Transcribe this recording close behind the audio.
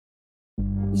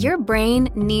Your brain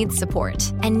needs support,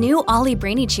 and new Ollie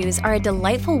Brainy Chews are a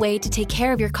delightful way to take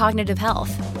care of your cognitive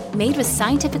health. Made with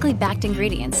scientifically backed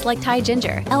ingredients like Thai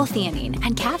ginger, L-theanine,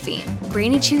 and caffeine,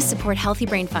 Brainy Chews support healthy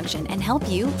brain function and help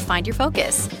you find your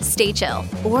focus, stay chill,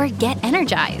 or get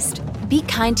energized. Be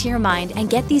kind to your mind and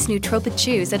get these nootropic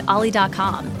chews at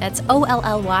ollie.com. That's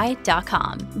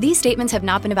OLLY.com. These statements have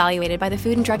not been evaluated by the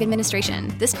Food and Drug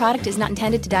Administration. This product is not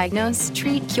intended to diagnose,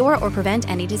 treat, cure, or prevent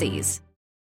any disease.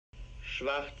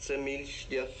 Schwarze Milch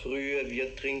der Frühe,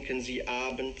 wir trinken sie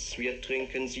abends, wir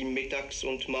trinken sie mittags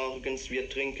und morgens, wir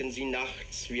trinken sie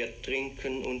nachts, wir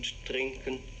trinken und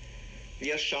trinken.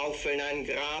 Wir schaufeln ein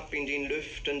Grab in den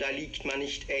Lüften, da liegt man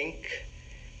nicht eng.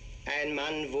 Ein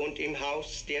Mann wohnt im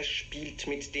Haus, der spielt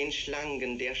mit den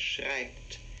Schlangen, der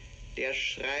schreibt,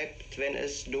 wenn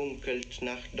es dunkelt,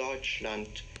 nach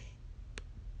Deutschland.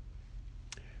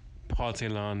 Paul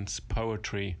Celan's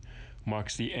poetry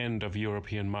marks the end of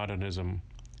European modernism.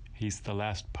 He's the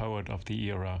last poet of the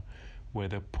era where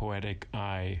the poetic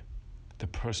eye, the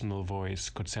personal voice,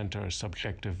 could center a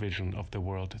subjective vision of the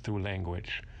world through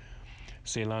language.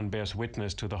 Celan bears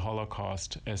witness to the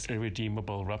Holocaust as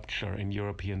irredeemable rupture in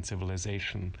European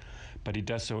civilization, but he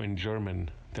does so in German,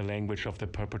 the language of the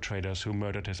perpetrators who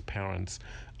murdered his parents,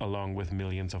 along with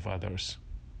millions of others.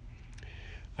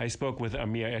 I spoke with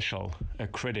Amir Eshel, a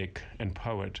critic and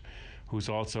poet, who's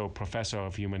also professor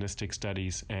of humanistic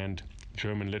studies and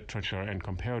German literature and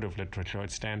comparative literature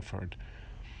at Stanford.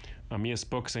 Amir's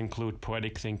books include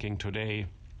Poetic Thinking Today,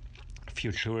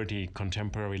 Futurity,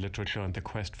 Contemporary Literature and the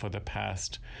Quest for the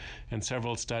Past, and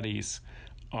several studies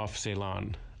of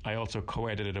Celan. I also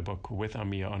co-edited a book with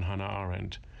Amir on Hannah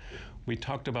Arendt. We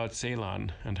talked about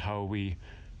Celan and how we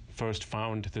first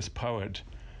found this poet,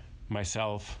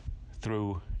 myself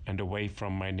through and away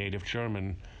from my native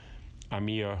German,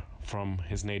 Amir from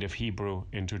his native Hebrew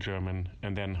into German,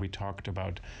 and then we talked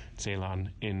about Celan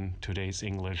in today's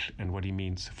English and what he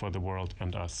means for the world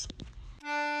and us.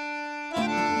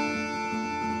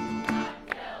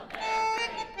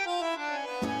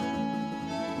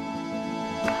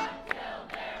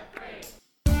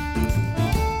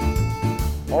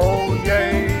 Oh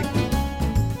yay,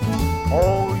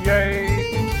 oh yay,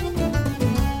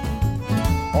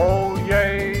 oh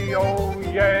yay, oh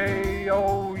yay,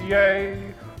 oh yay.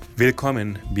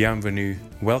 Willkommen, bienvenue,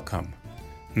 welcome.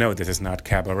 No, this is not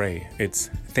cabaret, it's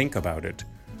Think About It,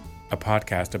 a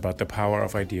podcast about the power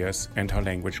of ideas and how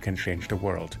language can change the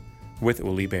world, with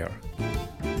Uli Baer.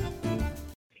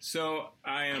 So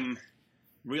I am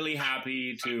really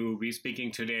happy to be speaking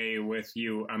today with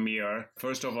you, Amir.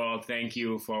 First of all, thank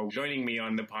you for joining me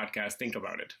on the podcast Think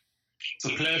About It. It's a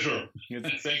pleasure.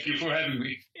 Thank you for having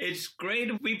me. It's great.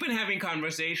 We've been having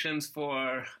conversations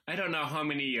for, I don't know how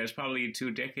many years, probably 2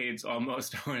 decades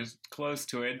almost, or close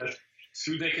to it.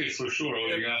 2 decades for sure,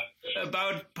 yeah.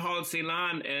 About Paul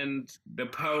Celan, and the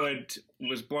poet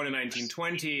was born in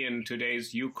 1920 in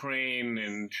today's Ukraine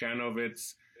in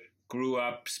Chernovitz, grew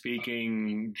up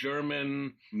speaking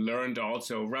German, learned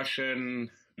also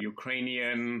Russian,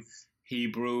 Ukrainian,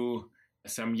 Hebrew,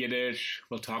 some Yiddish.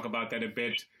 We'll talk about that a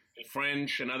bit.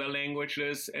 French and other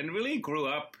languages, and really grew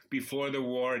up before the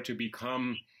war to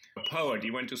become a poet.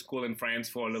 He went to school in France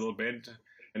for a little bit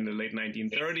in the late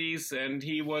 1930s, and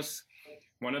he was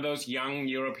one of those young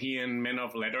European men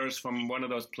of letters from one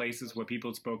of those places where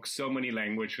people spoke so many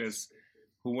languages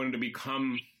who wanted to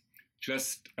become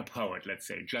just a poet, let's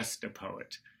say, just a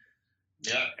poet.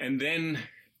 Yeah. And then,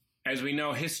 as we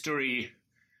know, history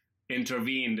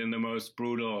intervened in the most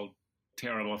brutal,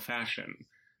 terrible fashion.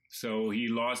 So he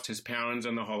lost his parents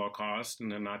in the Holocaust, in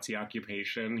the Nazi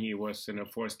occupation. He was in a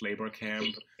forced labor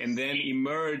camp, and then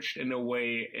emerged in a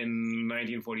way in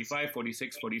 1945,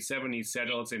 46, 47. He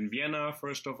settles in Vienna,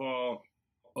 first of all,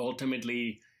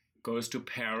 ultimately goes to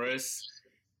Paris.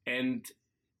 And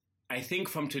I think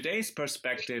from today's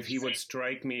perspective, he would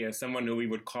strike me as someone who we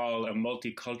would call a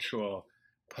multicultural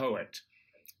poet,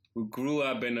 who grew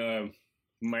up in a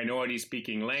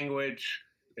minority-speaking language,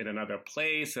 in another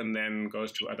place, and then goes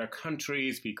to other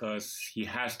countries because he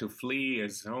has to flee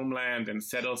his homeland and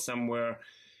settle somewhere.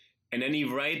 And then he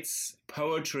writes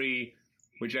poetry,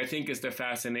 which I think is the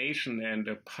fascination and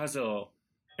a puzzle,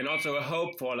 and also a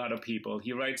hope for a lot of people.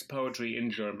 He writes poetry in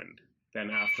German,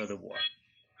 then after the war.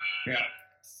 Yeah,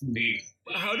 indeed.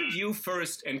 How did you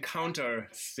first encounter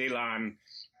Celan,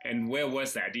 and where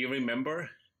was that? Do you remember?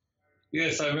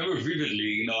 Yes, I remember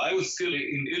vividly. I was still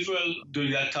in Israel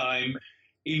during that time,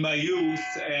 in my youth,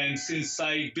 and since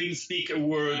I didn't speak a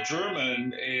word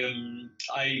German,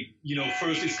 I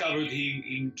first discovered him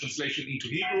in translation into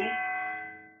Hebrew,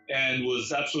 and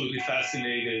was absolutely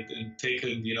fascinated and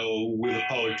taken, with the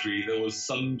poetry. There was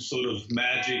some sort of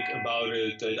magic about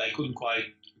it that I couldn't quite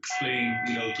explain,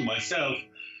 to myself.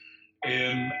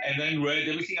 And then read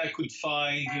everything I could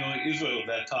find, in Israel at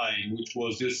that time, which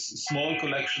was this small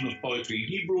collection of poetry in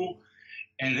Hebrew.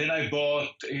 And then I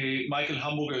bought Michael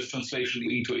Hamburger's translation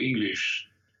into English.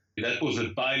 That was a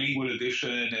bilingual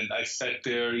edition, and I sat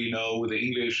there, with the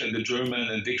English and the German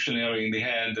and dictionary in the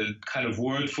hand and kind of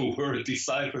word for word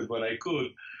deciphered what I could.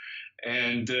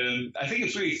 And I think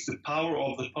it's the power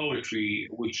of the poetry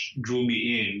which drew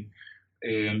me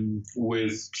in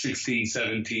with 16,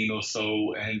 17 or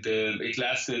so, and it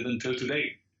lasted until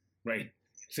today. Right.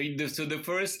 So the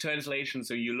first translation,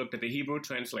 so you looked at the Hebrew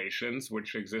translations,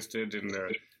 which existed in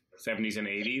the 70s and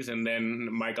 80s, and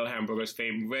then Michael Hamburger's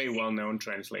very well-known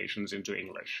translations into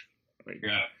English. Right?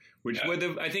 Yeah. Which were,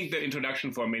 I think, the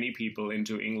introduction for many people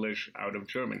into English out of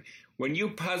German. When you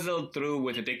puzzled through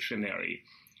with a dictionary,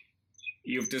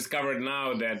 you've discovered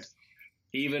now that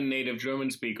even native German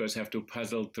speakers have to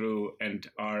puzzle through and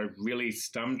are really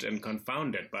stumped and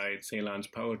confounded by Celan's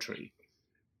poetry.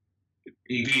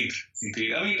 Indeed.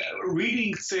 I mean,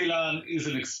 reading Celan is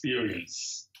an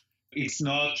experience. It's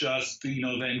not just, the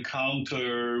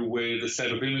encounter with a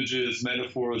set of images,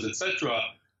 metaphors, etc.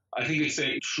 I think it's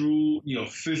a true,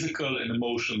 physical and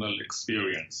emotional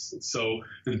experience. So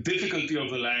the difficulty of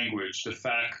the language, the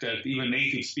fact that even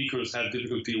native speakers have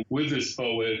difficulty with this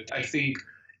poet, I think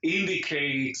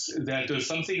indicates that there's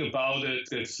something about it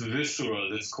that's visceral,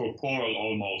 that's corporal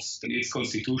almost in its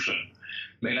constitution.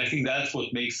 And I think that's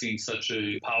what makes him such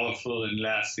a powerful and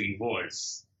lasting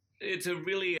voice. It's a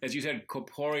really, as you said,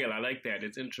 corporeal. I like that.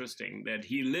 It's interesting that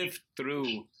he lived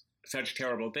through such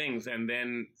terrible things. And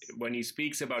then when he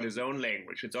speaks about his own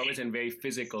language, it's always in very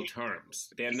physical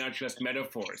terms. They're not just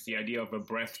metaphors. The idea of a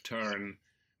breath turn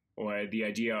or the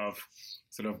idea of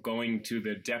sort of going to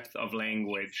the depth of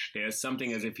language. There's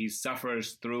something as if he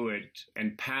suffers through it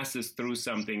and passes through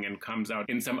something and comes out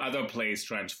in some other place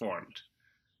transformed.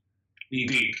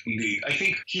 Indeed. I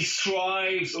think he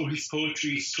strives, or his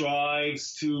poetry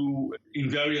strives to, in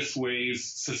various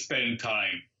ways, suspend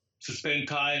time. Suspend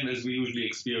time as we usually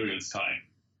experience time.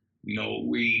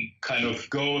 We kind of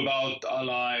go about our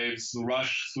lives,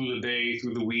 rush through the day,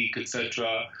 through the week,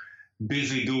 etc.,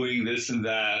 busy doing this and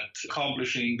that,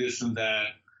 accomplishing this and that.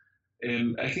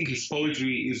 And I think his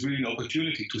poetry is really an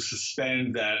opportunity to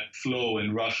suspend that flow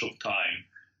and rush of time,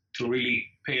 to really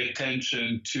pay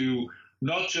attention to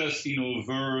not just,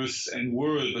 verse and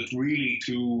word, but really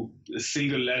to a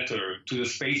single letter, to the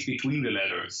space between the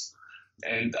letters.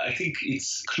 And I think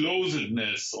its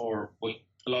closedness, or what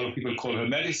a lot of people call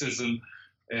hermeticism,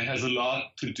 has a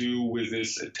lot to do with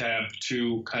this attempt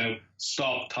to kind of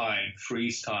stop time,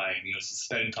 freeze time,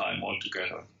 suspend time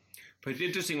altogether. But it's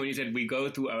interesting when you said we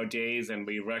go through our days and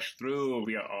we rush through,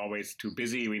 we are always too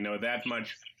busy, we know that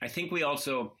much. I think we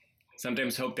also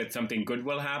sometimes hope that something good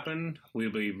will happen.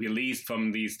 We'll be released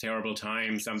from these terrible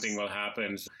times. Something will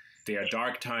happen. They are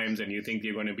dark times and you think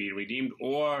you're going to be redeemed.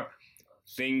 Or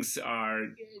things are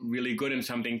really good and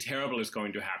something terrible is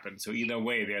going to happen. So either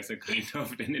way, there's a kind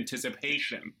of an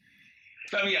anticipation.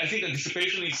 I mean, I think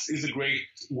anticipation is a great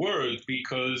word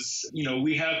because,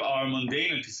 we have our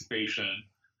mundane anticipation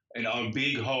and our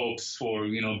big hopes for,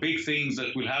 big things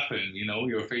that will happen.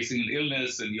 You're facing an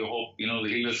illness and you hope, the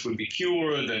illness will be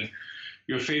cured, and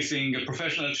you're facing a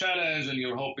professional challenge and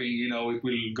you're hoping, it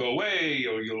will go away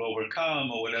or you'll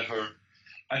overcome or whatever.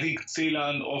 I think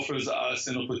Celan offers us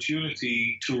an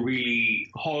opportunity to really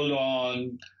hold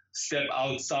on, step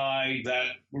outside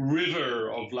that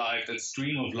river of life, that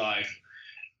stream of life,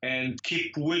 and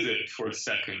keep with it for a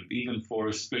second, even for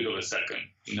a split of a second,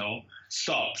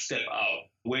 stop, step out,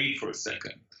 wait for a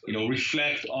second,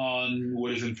 reflect on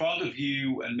what is in front of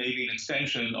you and maybe an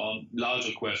extension on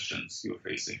larger questions you're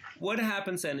facing. What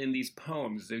happens then in these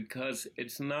poems? Because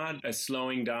it's not a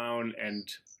slowing down and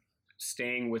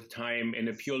staying with time in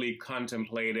a purely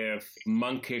contemplative,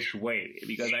 monkish way.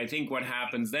 Because I think what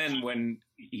happens then when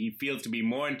he feels to be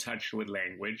more in touch with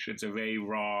language, it's a very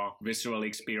raw, visceral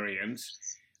experience.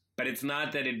 But it's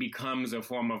not that it becomes a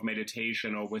form of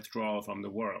meditation or withdrawal from the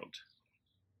world.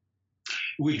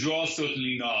 Withdrawal,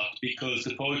 certainly not, because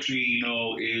the poetry,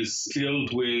 is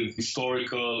filled with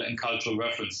historical and cultural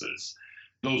references.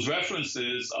 Those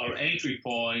references are entry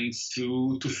points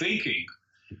to thinking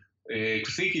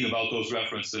about those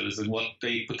references and what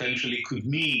they potentially could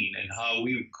mean and how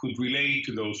we could relate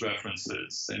to those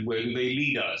references and where do they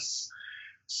lead us.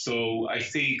 So I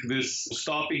think this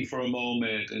stopping for a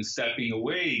moment and stepping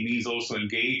away means also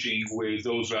engaging with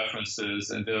those references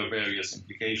and their various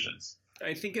implications.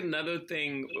 I think another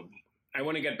thing, I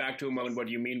want to get back to a moment what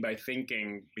you mean by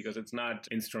thinking, because it's not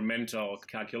instrumental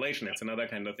calculation. It's another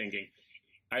kind of thinking.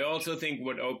 I also think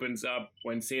what opens up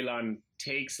when Celan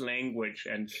takes language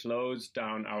and slows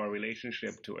down our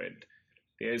relationship to it,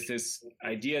 there's this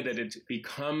idea that it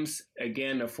becomes,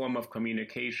 again, a form of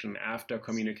communication after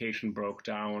communication broke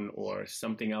down or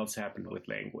something else happened with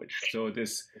language. So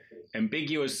this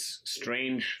ambiguous,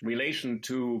 strange relation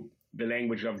to the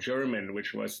language of German,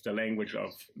 which was the language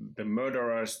of the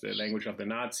murderers, the language of the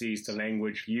Nazis, the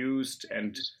language used,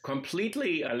 and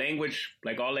completely a language,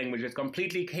 like all languages,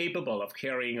 completely capable of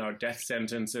carrying out death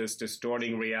sentences,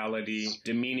 distorting reality,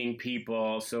 demeaning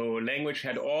people. So language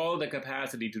had all the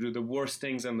capacity to do the worst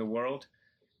things in the world.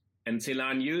 And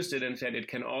Celan used it and said it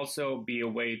can also be a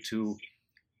way to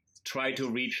try to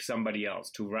reach somebody else,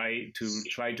 to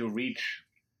try to reach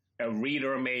a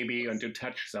reader maybe, and to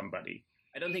touch somebody.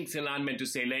 I don't think Celan meant to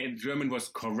say German was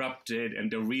corrupted and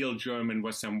the real German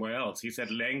was somewhere else. He said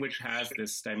language has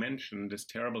this dimension, this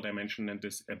terrible dimension and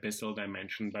this abyssal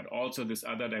dimension, but also this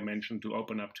other dimension to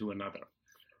open up to another.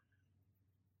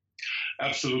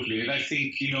 Absolutely. And I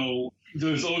think,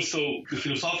 there's also the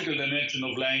philosophical dimension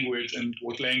of language and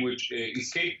what language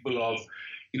is capable of.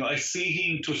 I see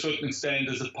him to a certain extent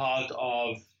as a part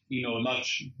of, a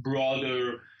much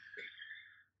broader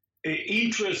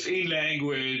interest in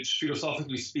language,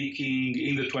 philosophically speaking,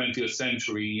 in the 20th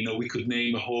century. We could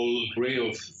name a whole array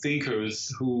of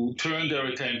thinkers who turned their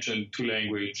attention to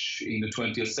language in the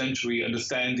 20th century,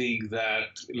 understanding that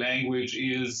language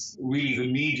is really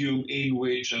the medium in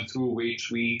which and through which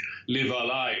we live our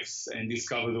lives and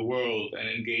discover the world and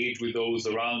engage with those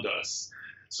around us.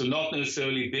 So not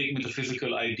necessarily big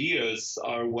metaphysical ideas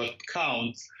are what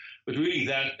count, but really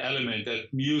that element,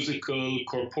 that musical,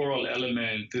 corporal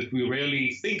element that we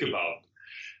rarely think about.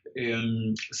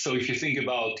 So if you think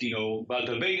about,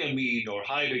 Walter Benjamin or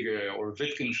Heidegger or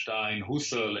Wittgenstein,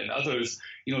 Husserl and others,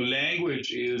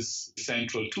 language is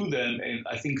central to them. And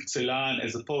I think Celan,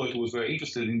 as a poet who was very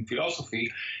interested in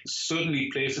philosophy,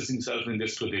 certainly places himself in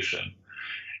this tradition.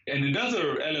 And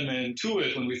another element to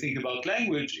it when we think about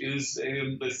language is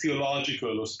the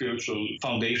theological or spiritual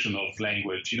foundation of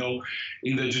language.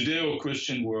 In the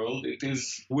Judeo-Christian world, it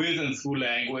is with and through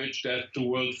language that the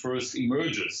world first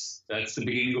emerges. That's the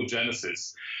beginning of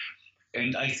Genesis.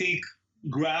 And I think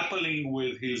grappling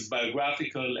with his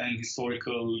biographical and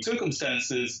historical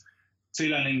circumstances,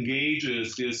 Celan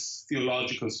engages this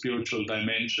theological, spiritual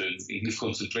dimension in his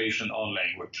concentration on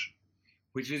language.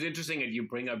 Which is interesting that you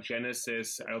bring up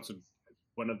Genesis.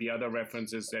 One of the other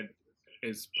references that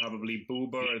is probably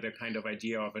Buber, the kind of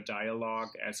idea of a dialogue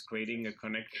as creating a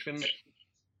connection.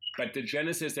 But the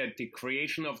Genesis, that the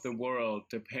creation of the world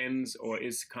depends or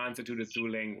is constituted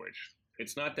through language.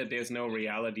 It's not that there's no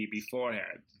reality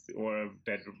beforehand or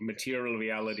that material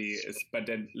reality is, but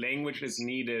that language is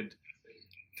needed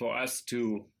for us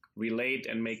to relate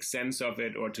and make sense of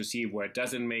it, or to see where it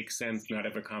doesn't make sense, not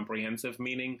have a comprehensive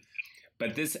meaning.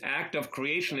 But this act of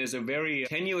creation is a very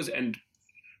tenuous and,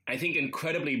 I think,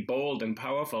 incredibly bold and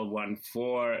powerful one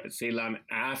for Celan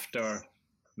after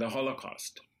the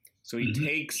Holocaust. So he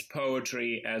takes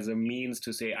poetry as a means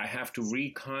to say, I have to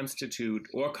reconstitute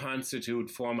or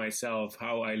constitute for myself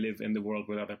how I live in the world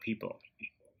with other people.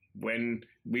 When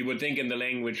we would think in the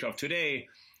language of today,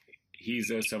 he's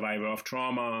a survivor of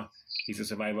trauma, he's a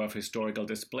survivor of historical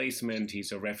displacement,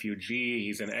 he's a refugee,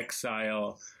 he's an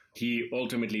exile. He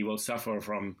ultimately will suffer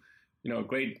from,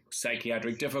 great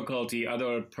psychiatric difficulty,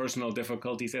 other personal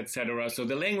difficulties, etc. So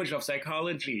the language of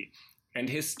psychology and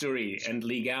history and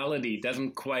legality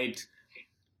doesn't quite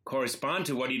correspond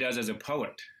to what he does as a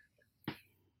poet.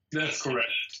 That's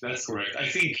correct. I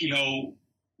think,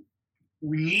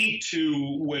 we need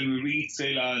to, when we read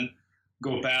Celan,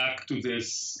 go back to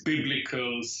this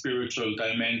biblical, spiritual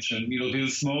dimension.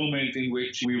 This moment in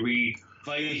which we read,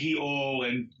 Vayehi Or,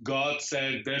 and God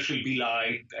said, there shall be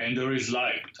light, and there is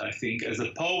light. I think as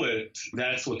a poet,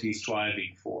 that's what he's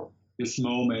striving for, this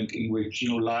moment in which,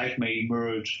 light may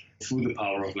emerge through the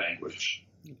power of language.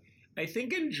 I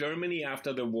think in Germany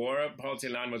after the war, Paul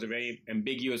Celan was a very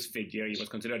ambiguous figure. He was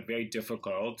considered very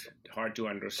difficult, hard to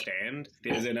understand.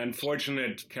 There's an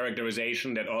unfortunate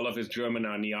characterization that all of his German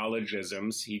are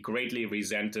neologisms. He greatly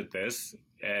resented this,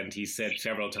 and he said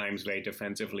several times very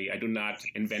defensively, I do not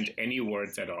invent any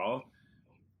words at all.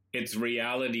 It's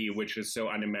reality which is so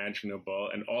unimaginable,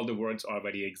 and all the words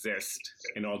already exist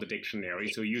in all the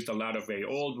dictionaries. So he used a lot of very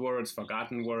old words,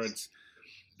 forgotten words.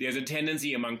 There's a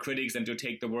tendency among critics then to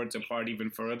take the words apart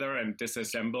even further and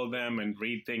disassemble them and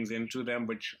read things into them,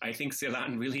 which I think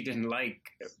Celan really didn't like,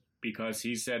 because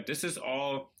he said, this is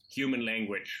all human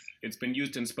language. It's been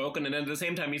used and spoken. And at the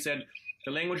same time, he said,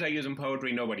 the language I use in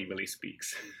poetry, nobody really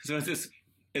speaks. So it's this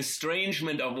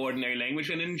estrangement of ordinary language.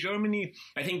 And in Germany,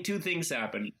 I think two things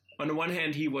happened. On the one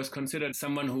hand, he was considered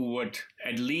someone who would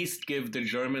at least give the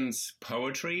Germans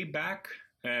poetry back.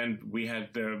 And we had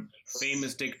the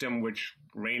famous dictum, which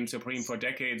reigned supreme for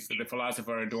decades, the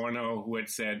philosopher Adorno, who had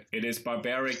said, it is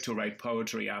barbaric to write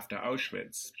poetry after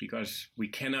Auschwitz, because we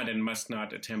cannot and must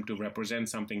not attempt to represent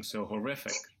something so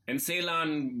horrific. And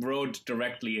Celan wrote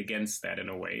directly against that in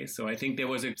a way. So I think there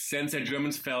was a sense that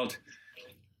Germans felt,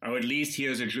 oh, at least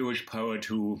here's a Jewish poet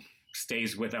who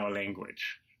stays with our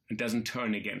language and doesn't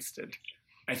turn against it.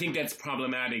 I think that's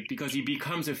problematic because he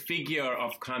becomes a figure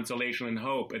of consolation and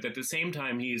hope. And at the same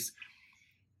time, he's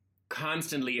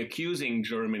constantly accusing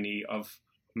Germany of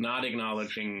not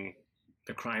acknowledging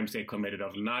the crimes they committed,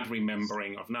 of not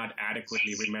remembering, of not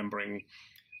adequately remembering.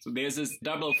 So there's this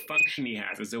double function he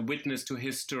has as a witness to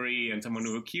history and someone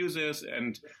who accuses,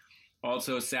 and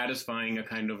also satisfying a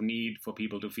kind of need for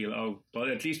people to feel, oh, well,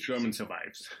 at least German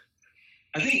survives.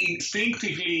 I think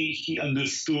instinctively he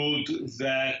understood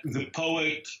that the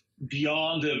poet,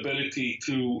 beyond the ability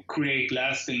to create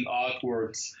lasting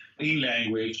artworks in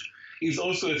language, is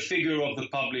also a figure of the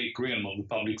public realm, of the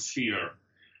public sphere.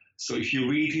 So if you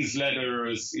read his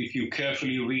letters, if you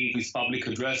carefully read his public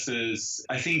addresses,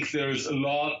 I think there's a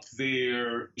lot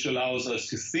there which allows us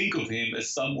to think of him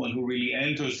as someone who really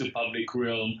enters the public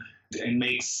realm and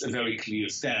makes a very clear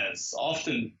stance,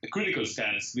 often a critical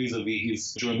stance vis-a-vis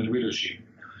his German readership.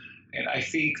 And I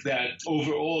think that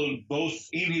overall, both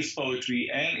in his poetry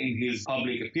and in his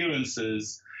public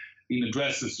appearances, in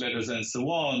addresses, letters, and so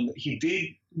on, he did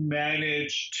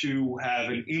manage to have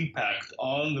an impact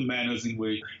on the manners in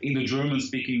which, in the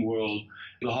German-speaking world,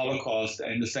 the Holocaust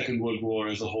and the Second World War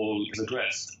as a whole is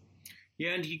addressed.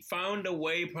 Yeah, and he found a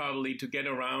way probably to get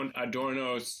around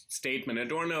Adorno's statement.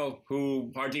 Adorno,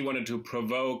 who partly wanted to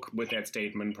provoke with that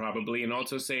statement probably, and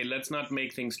also say, let's not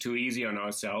make things too easy on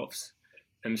ourselves,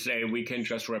 and say we can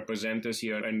just represent this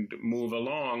here and move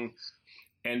along.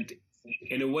 And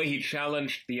in a way, he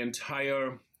challenged the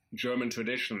entire German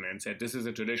tradition and said, this is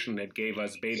a tradition that gave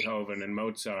us Beethoven and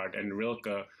Mozart and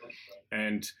Rilke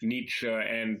and Nietzsche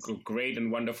and great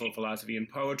and wonderful philosophy and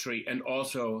poetry, and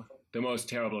also the most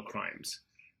terrible crimes.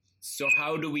 So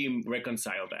how do we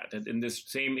reconcile that? And in this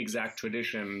same exact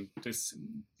tradition, this,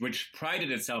 which prided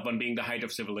itself on being the height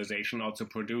of civilization, also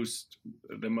produced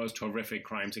the most horrific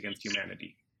crimes against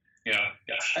humanity. Yeah.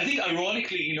 I think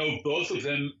ironically, both of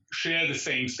them share the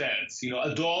same stance.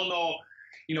 Adorno,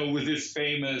 with this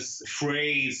famous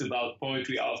phrase about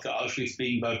poetry after Auschwitz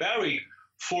being barbaric,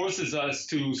 forces us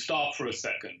to stop for a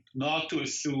second, not to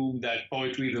assume that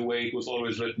poetry, the way it was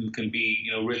always written, can be,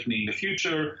 written in the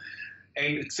future.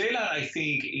 And Celan, I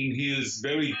think, in his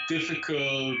very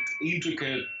difficult,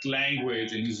 intricate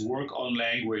language, in his work on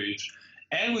language,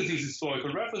 and with his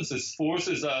historical references,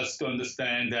 forces us to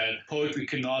understand that poetry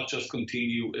cannot just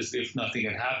continue as if nothing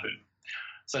had happened.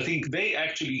 So I think they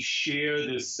actually share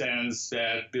this sense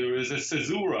that there is a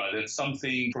caesura, that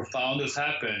something profound has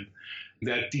happened,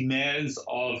 that demands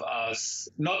of us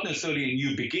not necessarily a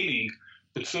new beginning,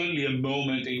 but certainly a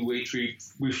moment in which we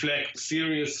reflect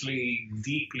seriously,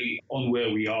 deeply on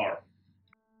where we are.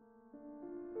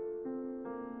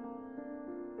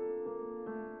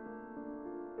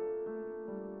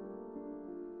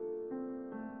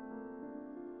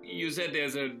 You said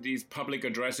there's these public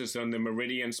addresses on the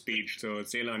Meridian speech. So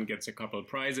Celan gets a couple of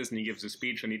prizes and he gives a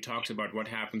speech and he talks about what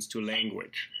happens to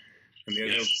language. And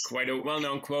there's quite a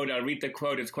well-known quote. I'll read the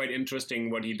quote. It's quite interesting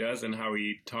what he does and how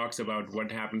he talks about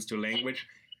what happens to language.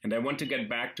 And I want to get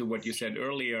back to what you said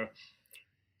earlier,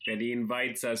 that he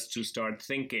invites us to start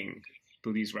thinking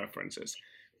through these references.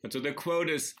 And so the quote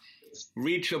is,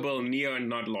 reachable, near, and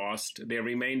not lost, there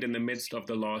remained in the midst of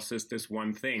the losses this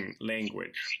one thing,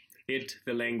 language. It,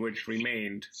 the language,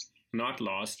 remained, not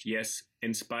lost, yes,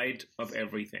 in spite of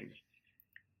everything.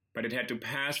 But it had to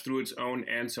pass through its own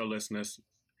answerlessness,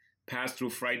 pass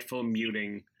through frightful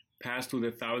muting, pass through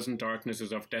the thousand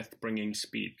darknesses of death-bringing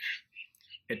speech.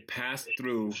 It passed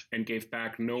through and gave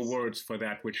back no words for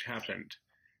that which happened.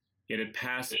 Yet it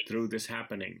passed through this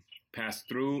happening, passed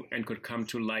through and could come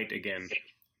to light again,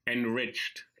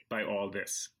 enriched by all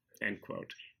this, end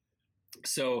quote.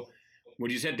 So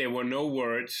what you said, there were no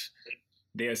words.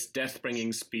 There's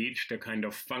death-bringing speech, the kind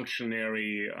of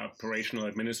functionary, operational,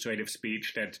 administrative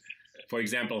speech that, for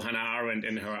example, Hannah Arendt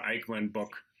in her Eichmann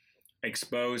book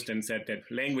exposed and said that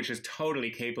language is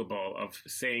totally capable of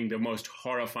saying the most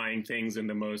horrifying things in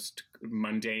the most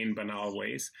mundane, banal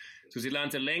ways. So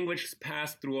Celan said language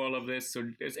passed through all of this. So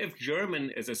as if German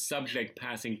is a subject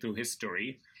passing through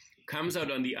history, comes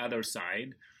out on the other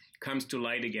side, comes to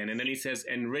light again. And then he says,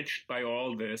 enriched by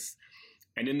all this.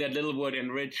 And in that little word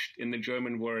enriched, in the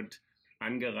German word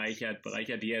angereichert,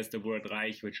 bereichert, he has the word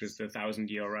Reich, which is the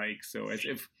 1,000-year Reich. So as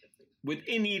if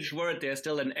within each word, there's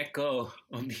still an echo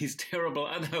of these terrible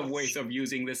other ways of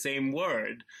using the same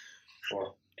word.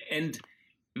 Sure. And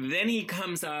then he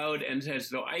comes out and says,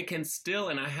 so I can still,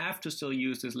 and I have to still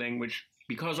use this language,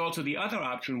 because also the other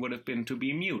option would have been to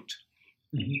be mute.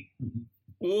 Mm-hmm. Mm-hmm.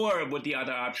 Or would the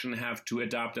other option have to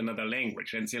adopt another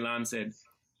language? And Celan said,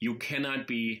 you cannot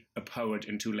be a poet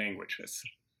in two languages.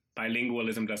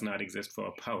 Bilingualism does not exist for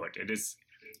a poet. It is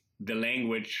the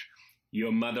language,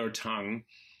 your mother tongue,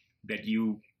 that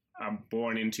you are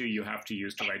born into, you have to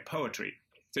use to write poetry.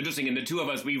 It's interesting, and the two of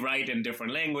us, we write in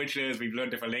different languages, we've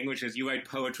learned different languages. You write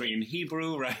poetry in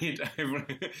Hebrew, right?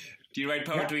 Do you write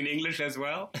poetry in English as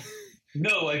well?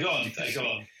 No, I don't.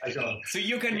 So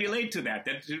you can relate to that.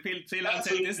 That Celan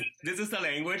said, this is the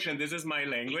language, and this is my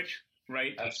language,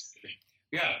 right? Absolutely.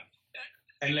 Yeah.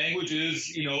 And language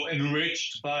is,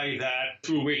 enriched by that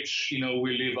through which,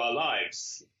 we live our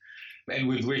lives, and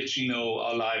with which,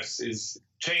 our lives is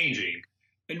changing.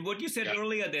 And what you said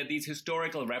earlier, that these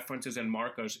historical references and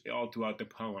markers all throughout the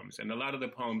poems, and a lot of the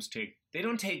poems they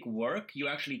don't take work. You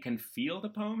actually can feel the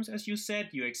poems, as you said,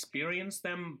 you experience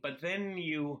them, but then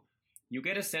you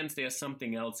get a sense there's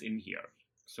something else in here.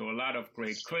 So a lot of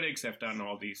great critics have done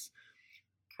all these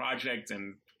projects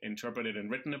and interpreted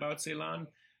and written about Celan.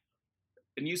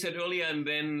 And you said earlier, and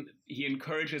then he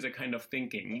encourages a kind of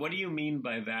thinking. What do you mean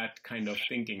by that kind of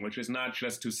thinking, which is not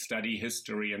just to study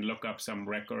history and look up some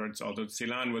records, although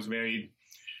Celan was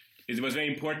it was very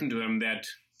important to him that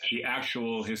the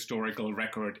actual historical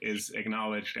record is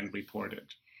acknowledged and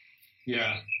reported.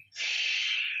 Yeah.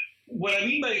 What I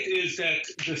mean by it is that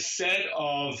the set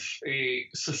of a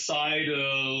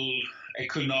societal,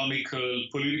 economical,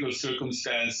 political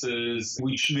circumstances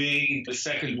which made the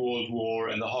Second World War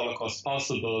and the Holocaust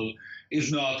possible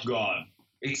is not gone.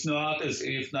 It's not as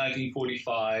if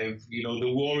 1945,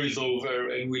 the war is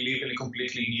over and we live in a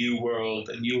completely new world,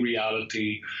 a new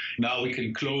reality. Now we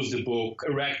can close the book,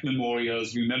 erect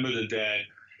memorials, remember the dead,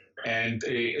 and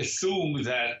assume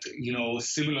that,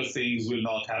 similar things will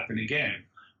not happen again.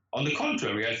 On the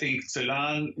contrary, I think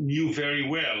Celan knew very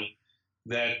well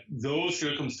that those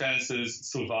circumstances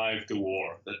survived the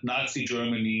war, that Nazi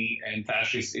Germany and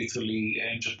fascist Italy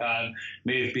and Japan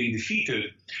may have been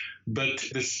defeated, but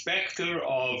the specter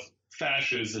of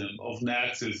fascism, of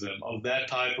Nazism, of that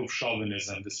type of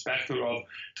chauvinism, the specter of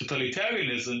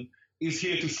totalitarianism is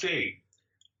here to stay.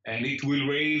 And it will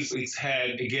raise its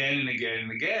head again and again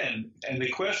and again. And the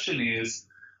question is,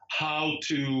 how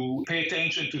to pay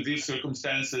attention to these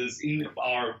circumstances in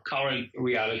our current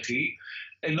reality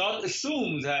and not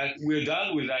assume that we're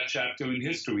done with that chapter in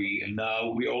history and now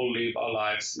we all live our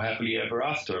lives happily ever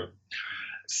after.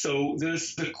 So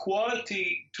there's the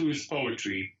quality to his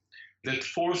poetry that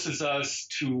forces us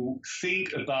to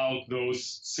think about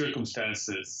those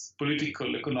circumstances,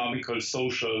 political, economical,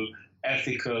 social,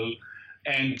 ethical,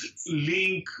 and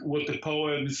link what the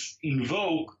poems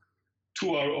invoke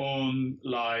to our own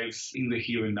lives in the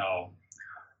here and now.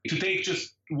 To take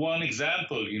just one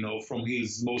example, from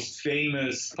his most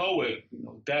famous poet,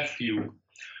 Death Fugue,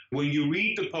 when you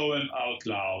read the poem out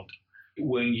loud,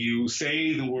 when you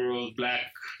say the word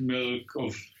black milk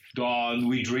of dawn,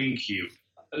 we drink you,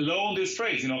 alone this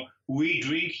phrase, we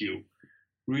drink you,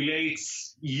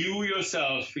 relates you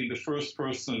yourself in the first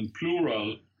person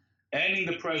plural and in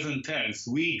the present tense,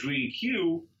 we drink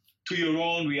you, to your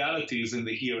own realities in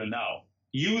the here and now.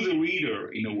 You, the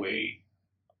reader, in a way,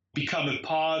 become a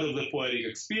part of the poetic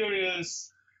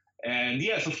experience. And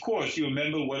yes, of course, you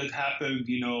remember what had happened,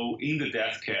 in the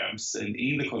death camps and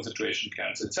in the concentration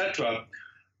camps, etc.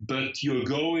 But you're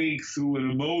going through an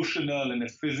emotional and a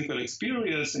physical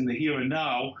experience in the here and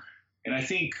now. And I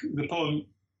think the poem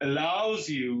allows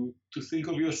you to think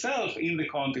of yourself in the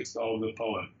context of the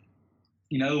poem.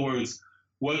 In other words,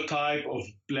 what type of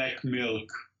black milk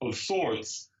of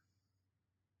sorts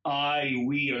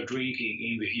we are drinking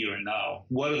in the here and now?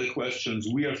 What are the questions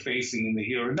we are facing in the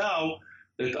here and now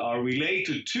that are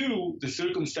related to the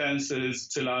circumstances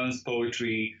Celan's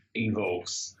poetry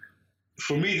invokes?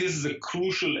 For me, this is a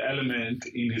crucial element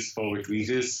in his poetry,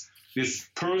 this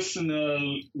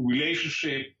personal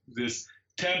relationship, this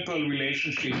temporal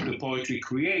relationship the poetry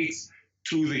creates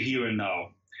to the here and now.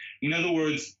 In other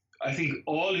words, I think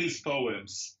all his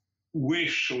poems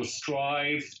wish or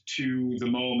strive to the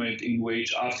moment in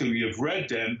which, after we have read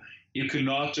them, you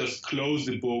cannot just close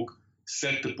the book,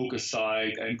 set the book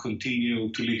aside, and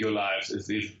continue to live your lives as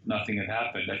if nothing had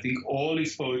happened. I think all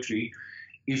his poetry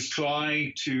is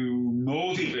trying to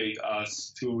motivate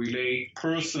us to relate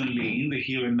personally in the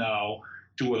here and now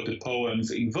to what the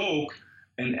poems invoke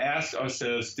and ask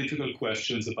ourselves difficult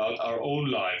questions about our own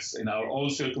lives and our own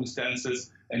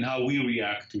circumstances and how we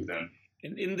react to them.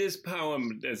 In this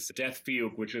poem, there's Death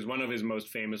Fugue, which is one of his most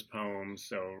famous poems,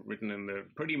 so written in the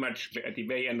pretty much at the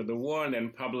very end of the war and then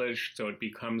published, so it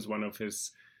becomes one of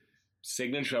his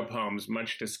signature poems,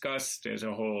 much discussed. There's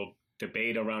a whole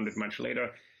debate around it much later.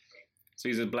 So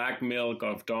he says, black milk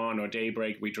of dawn or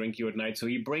daybreak, we drink you at night. So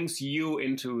he brings you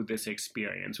into this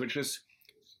experience, which is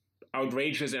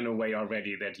outrageous in a way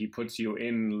already, that he puts you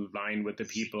in line with the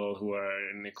people who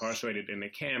are incarcerated in a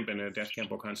camp, in a death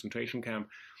camp or concentration camp.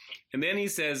 And then he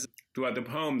says, throughout the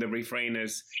poem, the refrain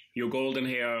is, your golden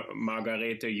hair,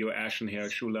 Margarete, your ashen hair,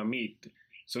 Shulamit.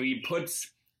 So he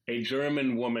puts a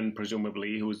German woman,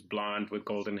 presumably, who's blonde with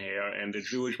golden hair, and a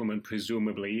Jewish woman,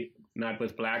 presumably, not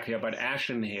with black hair, but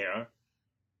ashen hair,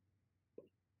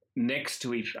 next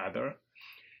to each other.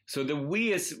 So the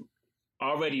we is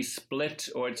already split,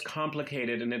 or it's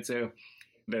complicated, and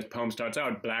the poem starts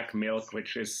out, black milk,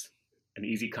 which is an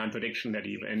easy contradiction that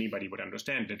anybody would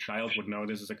understand. The child would know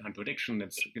this is a contradiction.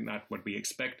 That's not what we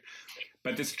expect.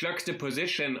 But this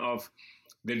juxtaposition of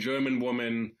the German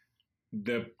woman,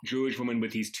 the Jewish woman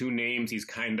with these two names, these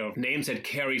kind of names that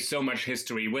carry so much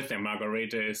history with them.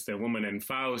 Margarete is the woman in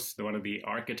Faust, one of the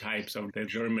archetypes of the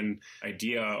German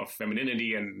idea of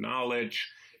femininity and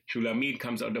knowledge. Shulamit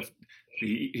comes out of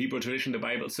the Hebrew tradition, the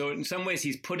Bible. So in some ways,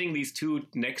 he's putting these two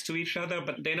next to each other,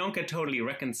 but they don't get totally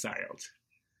reconciled.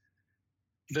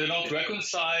 They're not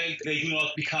reconciled. They do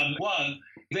not become one.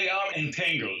 They are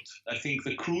entangled. I think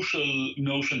the crucial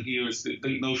notion here is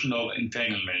the notion of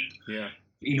entanglement. Yeah.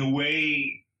 In a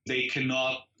way, they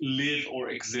cannot live or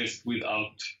exist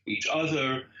without each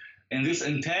other. And this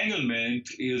entanglement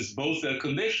is both their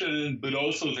condition, but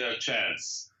also their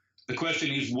chance. The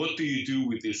question is, what do you do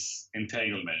with this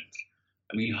entanglement?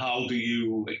 I mean, how do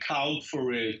you account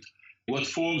for it? What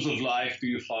forms of life do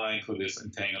you find for this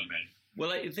entanglement?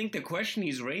 Well, I think the question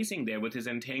he's raising there with his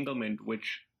entanglement,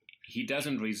 which he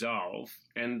doesn't resolve,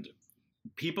 and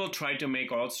people try to make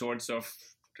have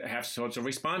sorts of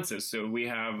responses. So we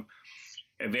have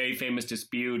a very famous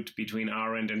dispute between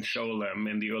Arendt and Scholem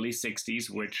in the early 60s,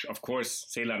 which, of course,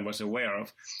 Celan was aware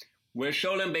of, where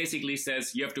Scholem basically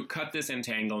says, you have to cut this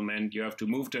entanglement, you have to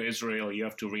move to Israel, you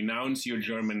have to renounce your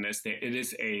Germanness. It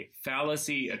is a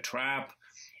fallacy, a trap,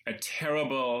 a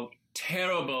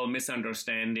terrible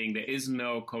misunderstanding. There is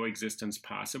no coexistence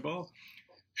possible.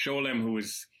 Scholem, who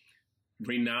is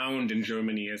renowned in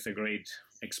Germany as a great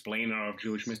explainer of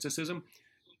Jewish mysticism,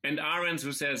 and Arendt,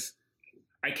 who says,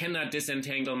 I cannot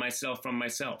disentangle myself from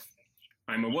myself.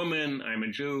 I'm a woman, I'm a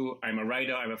Jew, I'm a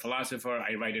writer, I'm a philosopher,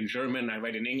 I write in German, I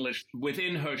write in English.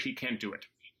 Within her, she can't do it.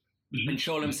 Mm-hmm. And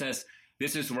Scholem says,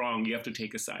 this is wrong, you have to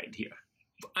take a side here.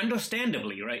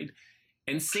 Understandably, right?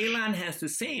 And Celan has the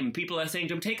same. People are saying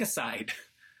to him, take a side.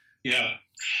 Yeah.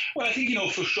 Well, I think,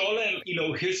 for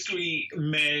Scholem, history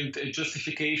meant a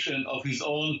justification of his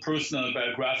own personal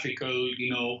biographical,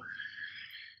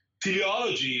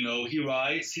 teleology. He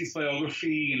writes his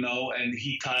biography, and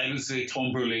he titles it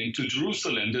From Berlin to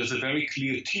Jerusalem. There's a very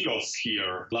clear telos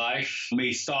here. Life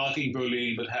may start in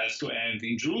Berlin, but has to end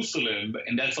in Jerusalem.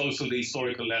 And that's also the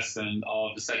historical lesson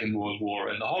of the Second World War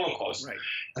and the Holocaust. Right.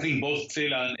 I think both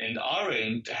Celan and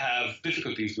Arendt have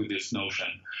difficulties with this notion.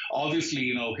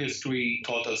 Obviously, history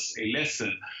taught us a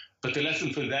lesson, but the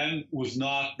lesson for them was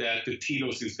not that the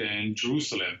telos is then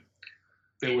Jerusalem.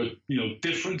 There were,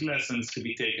 different lessons to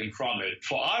be taken from it.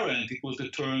 For Arendt, it was the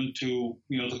turn to,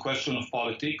 the question of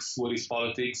politics. What is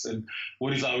politics and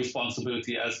what is our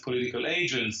responsibility as political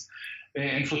agents?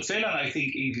 And for Celan, I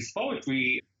think in his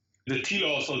poetry, the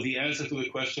telos, or the answer to the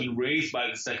question raised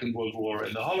by the Second World War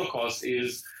and the Holocaust,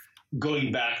 is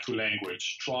going back to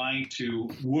language, trying to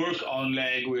work on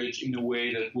language in a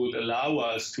way that would allow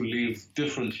us to live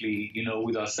differently,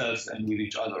 with ourselves and with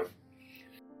each other.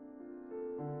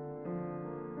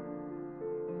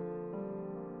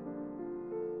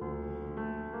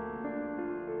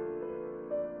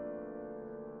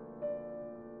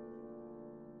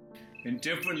 And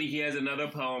differently, he has another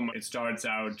poem. It starts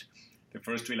out, the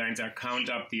first three lines are,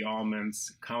 count up the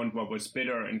almonds, count what was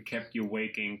bitter and kept you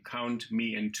waking, count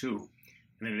me in two.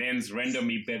 And it ends, render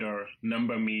me bitter,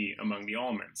 number me among the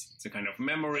almonds. It's a kind of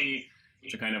memory,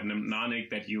 it's a kind of mnemonic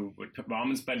that you would put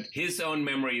almonds, but his own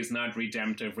memory is not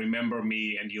redemptive. Remember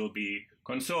me and you'll be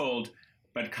consoled,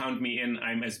 but count me in,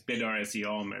 I'm as bitter as the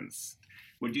almonds.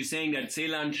 Would you saying that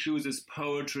Celan chooses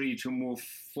poetry to move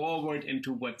forward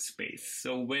into what space?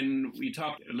 So when we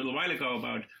talked a little while ago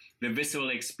about the visual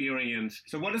experience.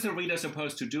 So what is a reader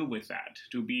supposed to do with that?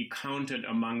 To be counted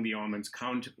among the omens,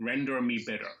 render me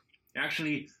bitter.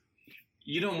 Actually,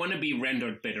 you don't want to be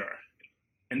rendered bitter.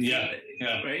 And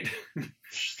right?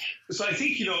 So I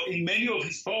think, in many of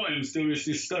his poems, there is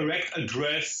this direct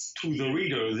address to the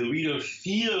reader. The reader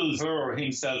feels her or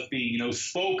himself being,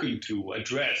 spoken to,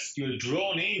 addressed. You're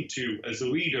drawn into, as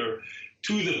a reader,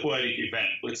 to the poetic event.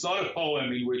 It's not a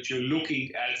poem in which you're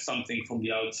looking at something from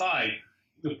the outside.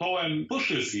 The poem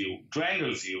pushes you,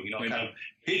 strangles you, kind of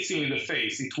hits you in the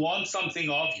face. It wants something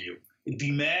of you. It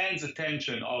demands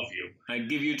attention of you. I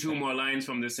give you two more lines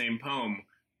from the same poem.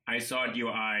 I sought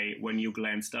your eye when you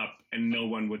glanced up, and no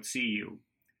one would see you.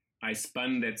 I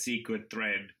spun that secret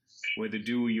thread where the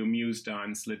dew you mused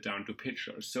on slid down to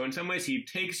pictures. So in some ways, he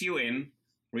takes you in,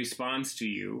 responds to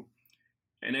you.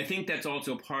 And I think that's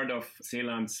also part of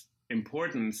Celan's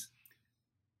importance.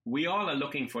 We all are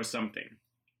looking for something.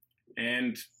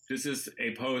 And this is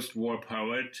a post-war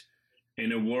poet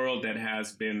in a world that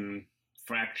has been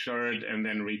fractured and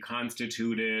then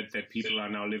reconstituted, that people are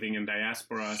now living in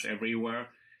diasporas everywhere.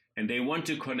 And they want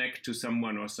to connect to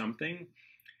someone or something.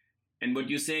 And what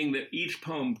you're saying, that each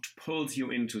poem pulls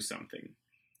you into something.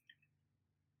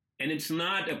 And it's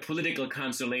not a political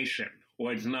consolation,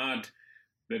 or it's not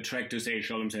the trek to say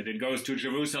Shalom said, it goes to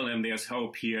Jerusalem, there's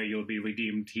hope here, you'll be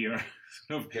redeemed here.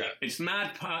 It's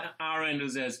not Arendt who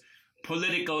says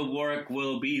political work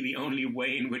will be the only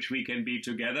way in which we can be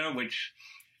together, which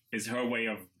is her way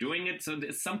of doing it. So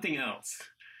it's something else.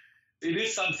 It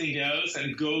is something else, and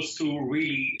it goes to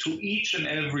each and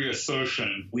every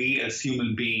assertion we as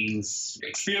human beings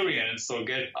experience or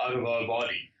get out of our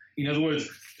body. In other words,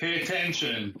 pay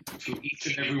attention to each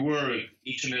and every word,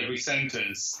 each and every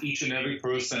sentence, each and every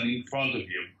person in front of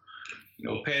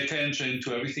you. Pay attention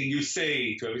to everything you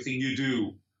say, to everything you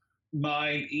do.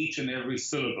 Mind each and every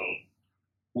syllable.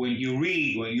 When you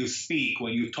read, when you speak,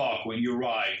 when you talk, when you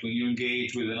write, when you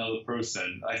engage with another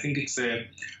person, I think it's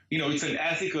it's an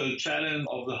ethical challenge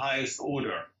of the highest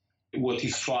order, what he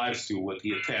strives to, what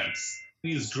he attempts.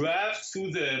 His drafts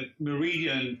to the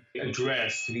Meridian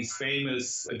address, his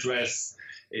famous address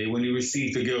when he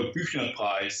received the Georg Büchner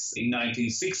Prize in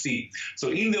 1960. So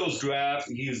in those drafts,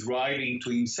 he is writing to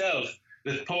himself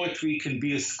that poetry can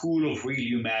be a school of real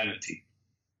humanity.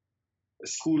 A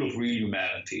school of real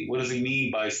humanity. What does it mean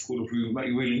by school of real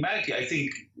humanity? I think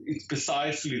it's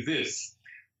precisely this,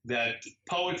 that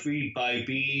poetry, by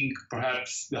being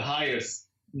perhaps the highest,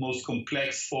 most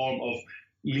complex form of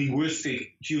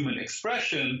linguistic human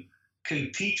expression,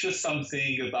 can teach us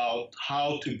something about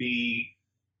how to be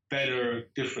better,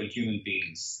 different human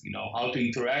beings, how to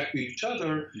interact with each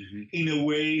other in a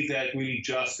way that really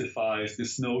justifies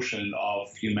this notion of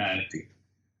humanity.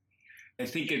 I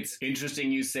think it's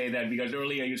interesting you say that, because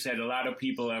earlier you said a lot of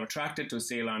people are attracted to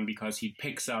Celan because he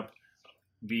picks up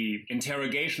the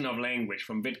interrogation of language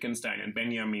from Wittgenstein and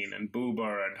Benjamin and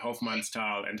Buber and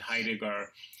Hofmannsthal and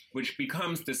Heidegger, which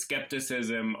becomes the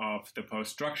skepticism of the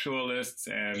post-structuralists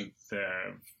and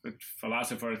the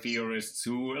philosopher theorists,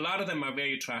 who a lot of them are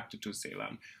very attracted to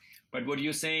Celan. But what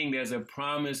you're saying, there's a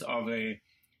promise of a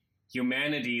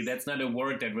humanity that's not a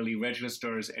word that really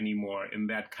registers anymore in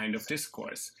that kind of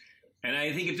discourse. And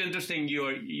I think it's interesting,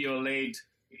 your late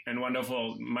and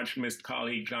wonderful, much-missed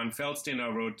colleague John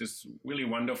Feldsteiner wrote this really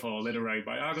wonderful literary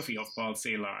biography of Paul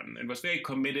Celan, and was very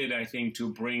committed, I think,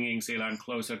 to bringing Celan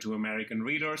closer to American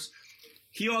readers.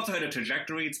 He also had a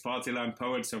trajectory. It's Paul Celan,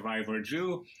 poet, survivor,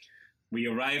 Jew. We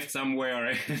arrived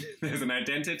somewhere. There's an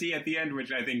identity at the end,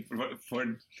 which I think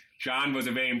for John was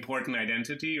a very important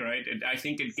identity, right? I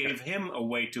think it gave him a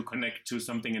way to connect to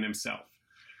something in himself.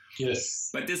 Yes.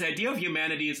 But this idea of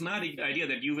humanity is not an idea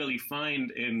that you really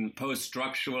find in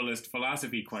post-structuralist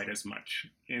philosophy quite as much,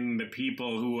 in the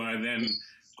people who are then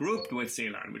grouped with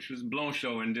Celan, which was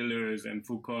Blanchot and Deleuze and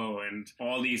Foucault and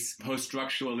all these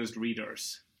post-structuralist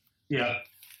readers. Yeah.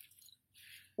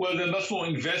 Well, they're much more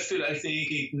invested, I think,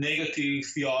 in negative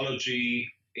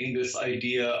theology, in this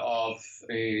idea of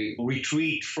a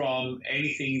retreat from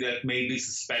anything that may be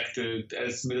suspected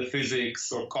as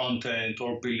metaphysics or content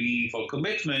or belief or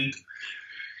commitment.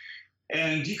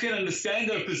 And you can understand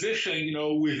their position,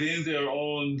 within their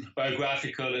own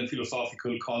biographical and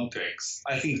philosophical context.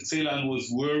 I think Celan was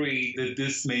worried that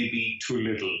this may be too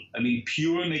little. I mean,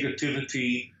 pure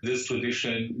negativity, this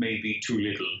tradition may be too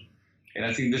little. And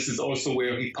I think this is also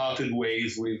where he parted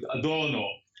ways with Adorno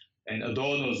and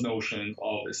Adorno's notion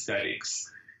of aesthetics.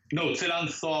 Celan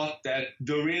thought that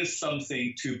there is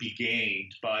something to be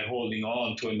gained by holding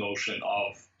on to a notion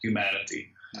of humanity.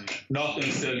 Not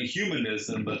necessarily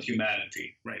humanism, but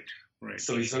humanity. Right. Right.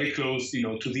 So he's very close,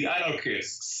 to the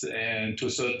anarchists, and to a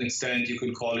certain extent, you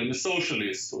can call him a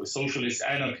socialist or a socialist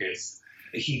anarchist.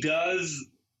 He does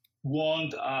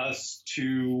want us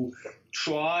to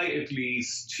try at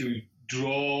least to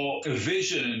draw a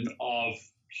vision of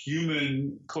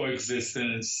human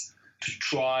coexistence, to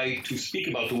try to speak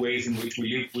about the ways in which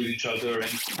we live with each other and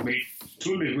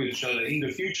to live with each other in the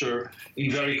future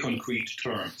in very concrete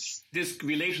terms. This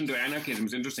relation to anarchism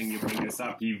is interesting. You bring this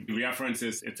up. He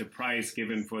references it's a prize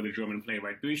given for the German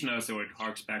playwright Büchner, so it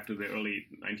harks back to the early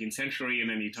 19th century, and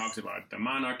then he talks about the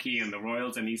monarchy and the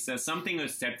royals, and he says something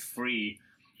is set free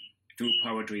through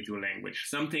poetry, through language,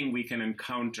 something we can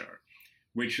encounter,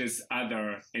 which is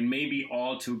other and maybe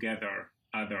altogether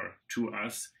other to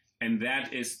us, and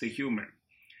that is the human.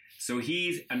 So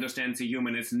he understands the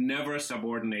human as never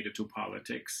subordinated to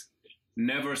politics,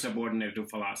 never subordinated to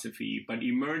philosophy, but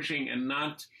emerging and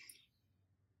not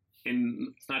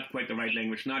quite the right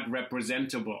language, not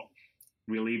representable,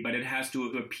 really, but it has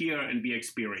to appear and be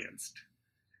experienced.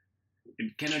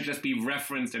 It cannot just be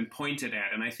referenced and pointed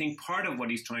at. And I think part of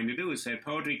what he's trying to do is say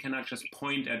poetry cannot just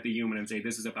point at the human and say,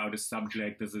 this is about a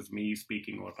subject, this is me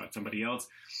speaking, or about somebody else.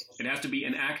 It has to be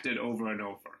enacted over and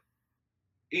over.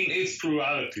 In its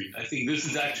plurality, I think this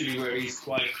is actually where he's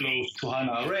quite close to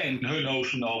Hannah Arendt, her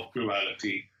notion of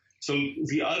plurality. So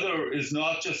the other is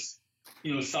not just,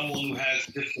 someone who has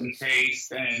different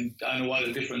tastes and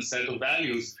a different set of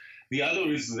values. The other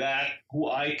is that who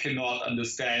I cannot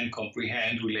understand,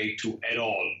 comprehend, relate to at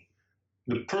all.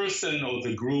 The person or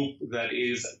the group that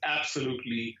is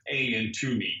absolutely alien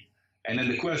to me. And then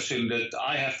the question that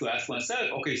I have to ask myself,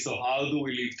 okay, so how do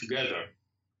we live together?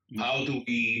 How do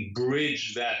we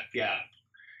bridge that gap?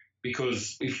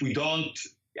 Because if we don't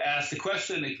ask the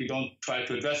question, if we don't try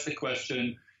to address the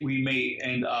question, we may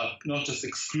end up not just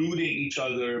excluding each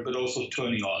other, but also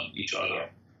turning on each other.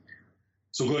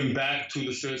 So going back to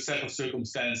the set of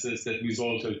circumstances that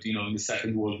resulted, in the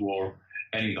Second World War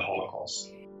and in the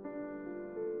Holocaust.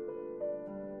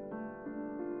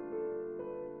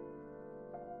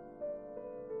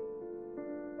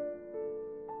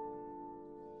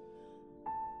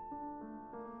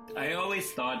 I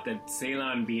always thought that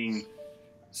Celan being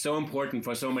so important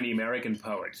for so many American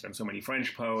poets and so many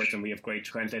French poets, and we have great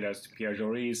translators, Pierre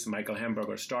Joris, Michael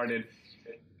Hamburger started,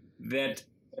 that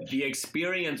the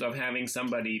experience of having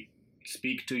somebody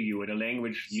speak to you in a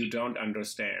language you don't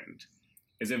understand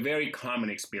is a very common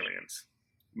experience.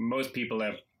 Most people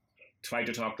have tried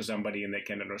to talk to somebody and they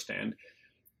can't understand.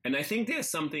 And I think there's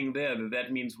something there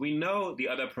that means we know the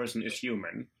other person is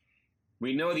human.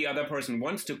 We know the other person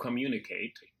wants to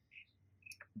communicate,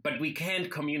 but we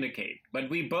can't communicate. But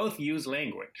we both use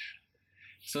language.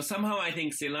 So somehow I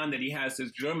think Celan, that he has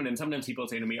this German, and sometimes people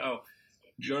say to me, oh,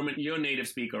 German, you're a native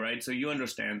speaker, right? So you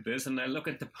understand this. And I look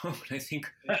at the poem and I think,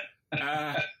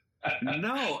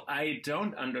 no, I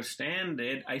don't understand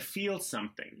it. I feel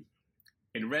something.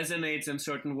 It resonates in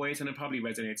certain ways, and it probably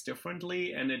resonates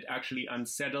differently, and it actually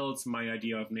unsettles my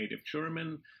idea of native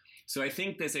German. So I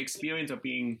think this experience of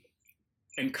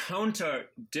encounter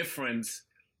difference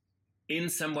in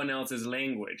someone else's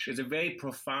language is a very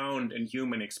profound and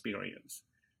human experience.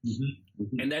 Mm-hmm.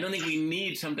 Mm-hmm. And I don't think we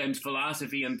need sometimes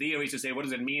philosophy and theories to say, what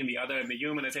does it mean, the other and the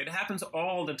human? I say it happens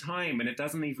all the time, and it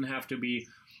doesn't even have to be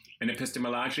an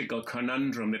epistemological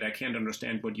conundrum that I can't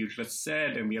understand what you just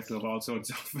said, and we have to have all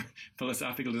sorts of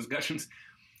philosophical discussions.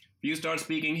 If you start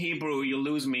speaking Hebrew, you'll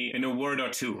lose me in a word or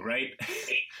two, right?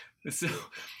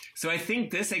 So I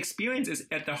think this experience is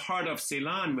at the heart of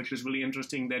Celan, which is really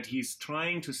interesting, that he's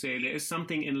trying to say there is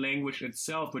something in language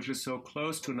itself which is so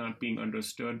close to not being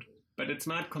understood, but it's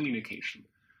not communication.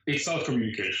 It's not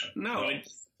communication. No,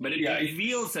 but it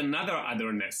reveals another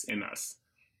otherness in us.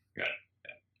 Yeah.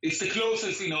 It's the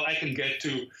closest, I can get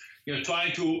to,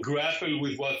 trying to grapple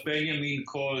with what Benjamin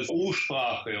calls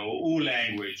Ursprache or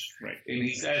language, right, in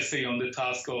his essay on the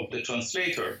task of the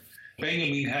translator.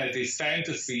 Benjamin had this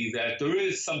fantasy that there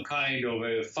is some kind of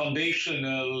a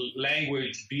foundational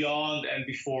language beyond and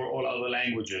before all other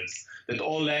languages, that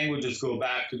all languages go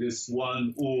back to this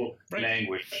one right,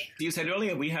 language. You said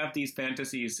earlier, we have these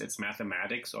fantasies, it's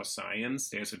mathematics or science,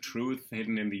 there's a truth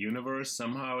hidden in the universe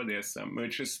somehow, there's some,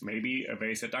 which is maybe a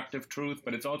very seductive truth,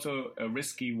 but it's also a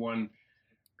risky one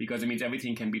because it means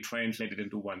everything can be translated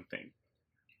into one thing.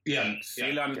 Yeah.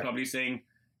 Celan is probably saying,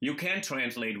 you can't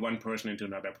translate one person into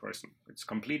another person. It's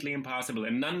completely impossible,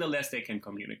 and nonetheless they can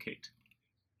communicate.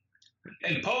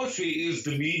 And poetry is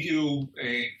the medium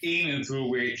in and through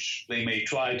which they may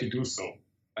try to do so.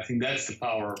 I think that's the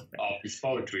power of his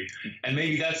poetry. And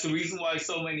maybe that's the reason why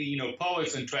so many,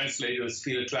 poets and translators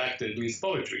feel attracted to his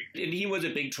poetry. And he was a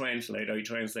big translator. He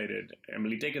translated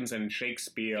Emily Dickinson,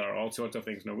 Shakespeare, all sorts of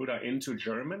things, Neruda, into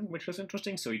German, which was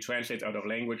interesting. So he translates out of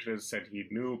languages that he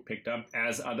knew, picked up,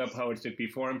 as other poets did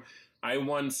before him. I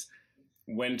once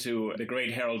went to the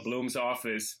great Harold Bloom's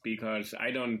office because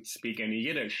I don't speak any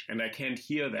Yiddish, and I can't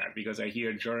hear that because I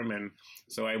hear German.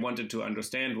 So I wanted to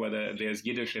understand whether there's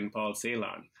Yiddish in Paul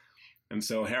Celan. And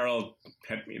so Harold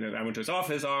had, I went to his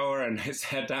office hour and I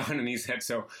sat down and he said,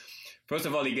 so first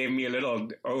of all, he gave me a little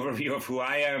overview of who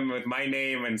I am with my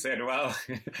name and said, well,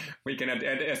 we can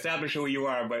establish who you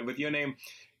are, but with your name.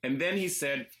 And then he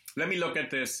said, let me look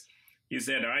at this. He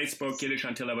said, I spoke Yiddish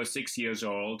until I was 6 years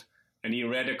old. And he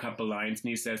read a couple lines and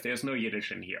he says, there's no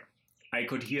Yiddish in here. I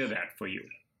could hear that for you.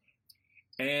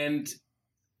 And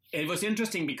it was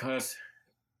interesting because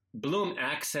Bloom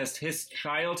accessed his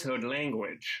childhood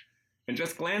language and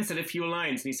just glanced at a few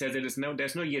lines and he says,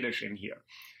 there's no Yiddish in here.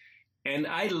 And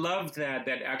I loved that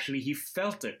actually he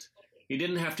felt it. He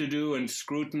didn't have to do and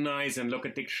scrutinize and look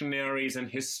at dictionaries and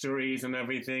histories and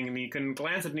everything. And he can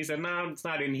glance at it and he said, no, it's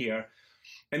not in here.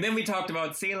 And then we talked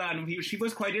about Celan. She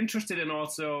was quite interested in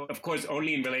also, of course,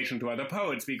 only in relation to other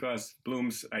poets, because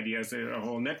Bloom's idea is a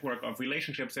whole network of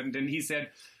relationships. And then he said,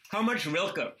 how much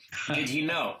Rilke did he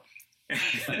know?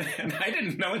 And I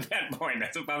didn't know at that point.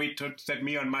 That's about he set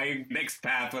me on my next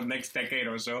path for the next decade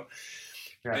or so.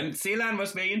 Yeah. And Celan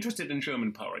was very interested in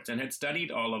German poets and had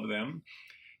studied all of them.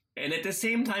 And at the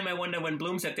same time, I wonder, when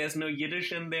Bloom said there's no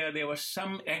Yiddish in there was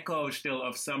some echo still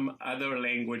of some other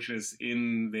languages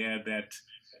in there that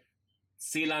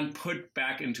Celan put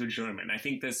back into German. I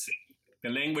think the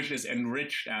language is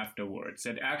enriched afterwards,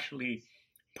 that actually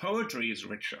poetry is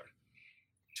richer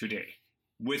today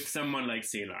with someone like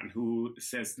Celan, who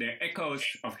says there are echoes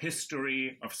of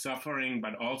history, of suffering,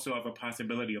 but also of a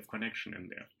possibility of connection in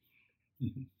there.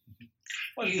 Mm-hmm.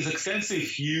 Well, his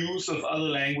extensive use of other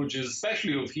languages,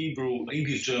 especially of Hebrew, in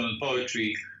his German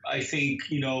poetry, I think,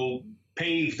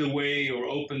 paved the way or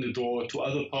opened the door to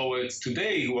other poets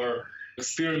today who are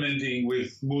experimenting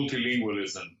with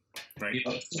multilingualism. Right.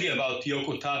 Thinking about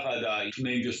Yoko Tafadai, to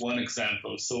name just one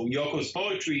example. So Yoko's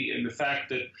poetry and the fact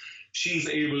that she's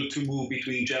able to move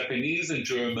between Japanese and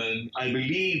German, I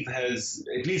believe, has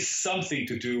at least something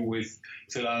to do with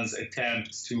Celan's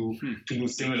attempts to do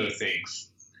similar things.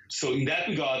 So in that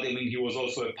regard, he was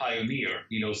also a pioneer,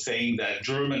 saying that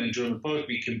German and German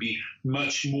poetry can be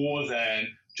much more than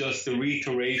just the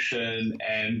reiteration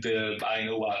and the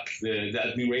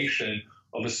admiration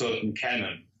of a certain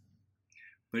canon.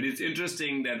 But it's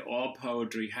interesting that all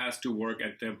poetry has to work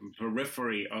at the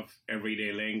periphery of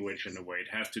everyday language in a way. It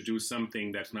has to do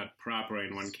something that's not proper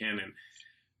in one canon.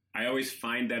 I always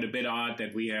find that a bit odd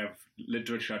that we have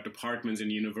literature departments in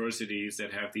universities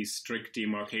that have these strict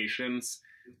demarcations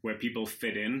where people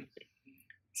fit in.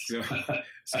 So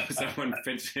someone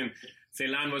fits in.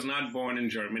 Celan was not born in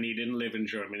Germany, didn't live in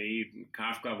Germany.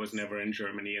 Kafka was never in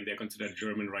Germany, and they're considered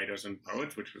German writers and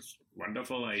poets, which was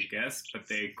wonderful, I guess. But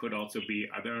they could also be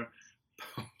other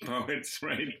poets,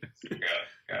 right?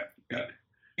 Yeah.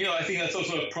 I think that's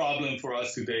also a problem for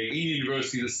us today in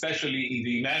universities, especially in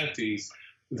the humanities,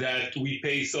 that we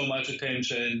pay so much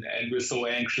attention and we're so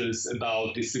anxious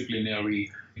about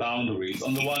disciplinary boundaries.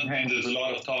 On the one hand, there's a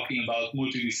lot of talking about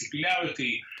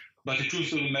multidisciplinarity, but the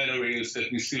truth of the matter is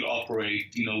that we still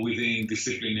operate, within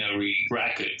disciplinary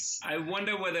brackets. I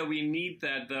wonder whether we need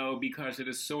that, though, because it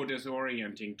is so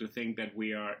disorienting to think that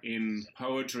we are in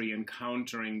poetry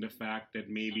encountering the fact that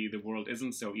maybe the world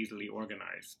isn't so easily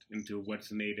organized into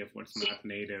what's native, what's not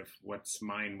native, what's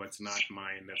mine, what's not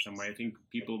mine. That's some way I think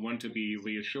people want to be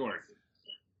reassured.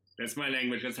 That's my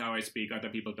language, that's how I speak. Other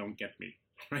people don't get me,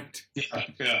 right?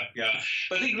 Yeah.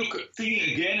 But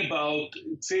thinking again about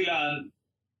Celan,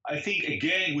 I think,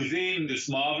 again, within this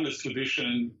marvelous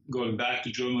tradition, going back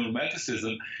to German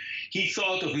Romanticism, he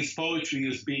thought of his poetry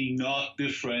as being not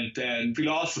different than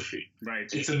philosophy.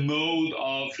 Right. It's a mode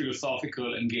of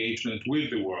philosophical engagement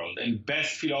with the world. And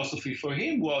best philosophy for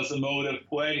him was a mode of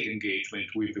poetic engagement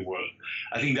with the world.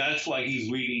 I think that's why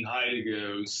he's reading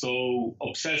Heidegger so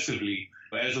obsessively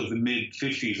as of the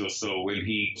mid-50s or so, when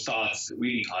he starts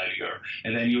reading Heidegger.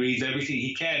 And then he reads everything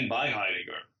he can by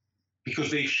Heidegger,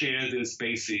 because they share this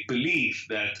basic belief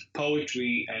that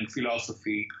poetry and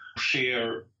philosophy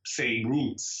share same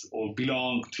roots or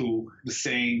belong to the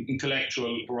same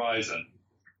intellectual horizon.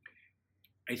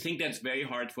 I think that's very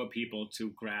hard for people to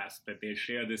grasp, that they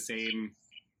share the same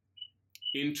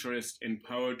interest in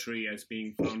poetry as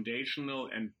being foundational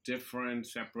and different,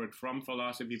 separate from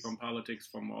philosophy, from politics,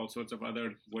 from all sorts of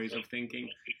other ways of thinking.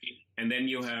 And then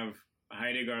you have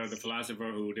Heidegger, the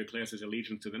philosopher who declares his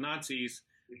allegiance to the Nazis.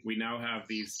 We now have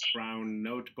these brown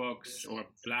notebooks, or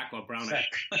black or brown.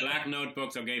 Black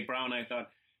notebooks, okay, brown, I thought.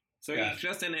 So he's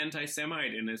just an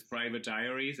anti-Semite in his private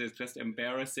diaries. It's just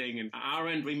embarrassing. And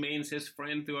Arendt remains his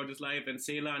friend throughout his life, and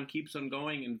Celan keeps on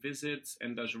going and visits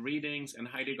and does readings, and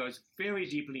Heidegger is very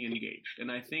deeply engaged.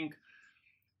 And I think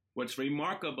what's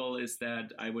remarkable is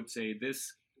that I would say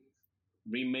this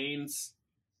remains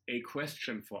a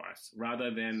question for us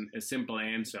rather than a simple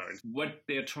answer. What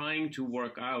they're trying to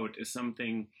work out is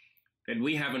something that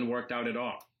we haven't worked out at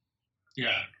all.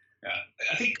 Yeah.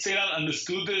 I think Celan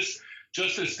understood this,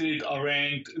 just as did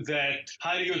Arendt, that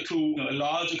Heidegger, to a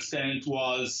large extent,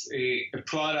 was a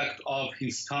product of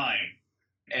his time,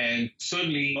 and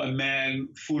certainly a man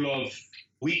full of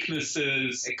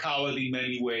weaknesses, a coward in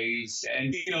many ways,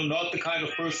 and not the kind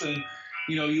of person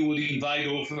you would invite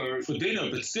over for dinner,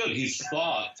 but still his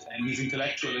thought and his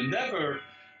intellectual endeavor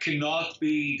cannot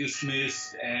be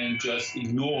dismissed and just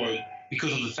ignored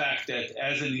because of the fact that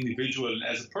as an individual,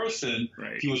 as a person,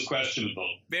 he was questionable.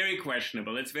 Very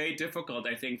questionable. It's very difficult,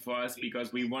 I think, for us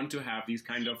because we want to have these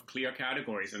kind of clear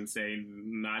categories and say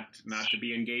not to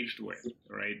be engaged with,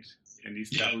 right? And he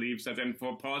still leaves us. And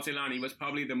for Paul Celan, he was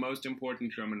probably the most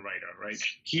important German writer, right?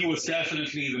 He was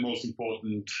definitely the most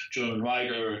important German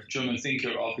writer, German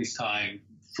thinker of his time,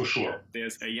 for sure.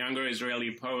 There's a younger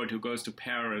Israeli poet who goes to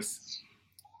Paris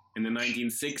in the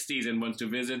 1960s and wants to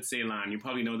visit Celan. You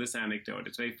probably know this anecdote.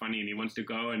 It's very funny. And he wants to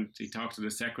go and he talks to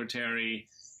the secretary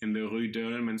in the Rue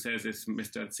d'Ulm and says, "Is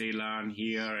Mr. Celan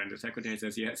here?" And the secretary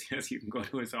says, yes, you can go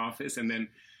to his office. And then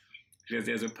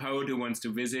there's a poet who wants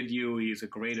to visit you. He's a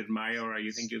great admirer.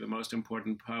 You think you're the most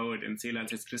important poet. And Celan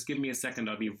says, "Just give me a second.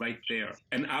 I'll be right there."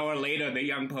 An hour later, the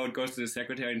young poet goes to the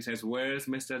secretary and says, "Where's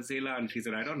Mr. Celan?" She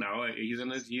said, "I don't know.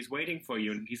 He's waiting for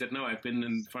you." And he said, "No, I've been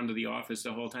in front of the office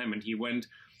the whole time." And he went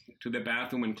to the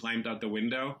bathroom and climbed out the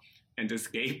window and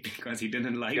escaped because he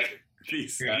didn't like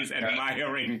these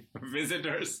admiring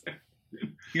visitors.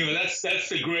 That's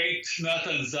the great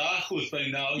Nathan Zach, who's by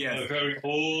now a very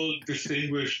old,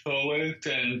 distinguished poet.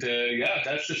 And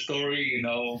that's the story,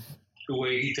 the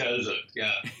way he tells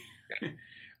it.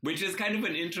 Which is kind of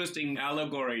an interesting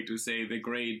allegory to say the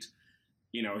great,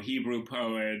 Hebrew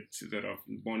poet sort of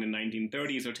born in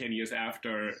 1930s or 10 years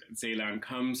after Celan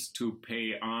comes to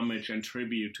pay homage and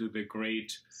tribute to the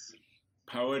great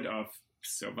poet of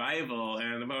survival,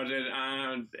 and about it,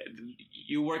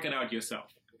 you work it out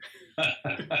yourself.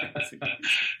 That's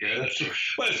true.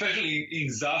 Well, especially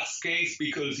in Zach's case,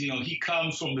 because, he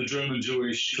comes from the German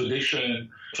Jewish tradition,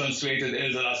 translated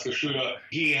Elsa Lasker Schüler.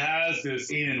 He has this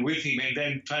in and with him, and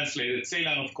then translated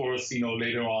Celan, of course,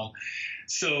 later on.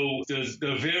 So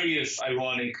there are various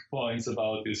ironic points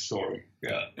about this story.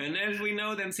 Yeah. And as we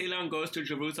know, then Celan goes to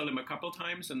Jerusalem a couple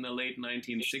times in the late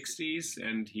 1960s,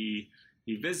 and he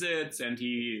visits and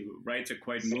he writes a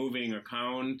quite moving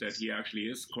account that he actually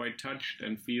is quite touched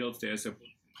and feels there's a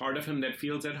part of him that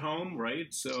feels at home,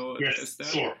 right? So yes,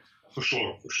 for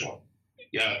sure.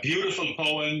 Yeah, beautiful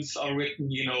poems are written,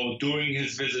 during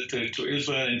his visit to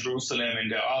Israel and Jerusalem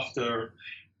and thereafter.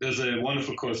 There's a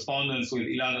wonderful correspondence with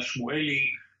Ilana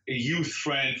Shmueli, a youth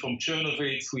friend from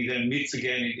Chernovitz, who he then meets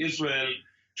again in Israel.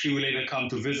 She will later come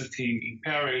to visit him in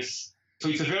Paris. So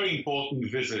it's a very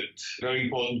important visit, very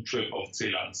important trip of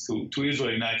Celan's to Israel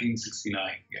in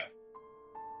 1969. Yeah.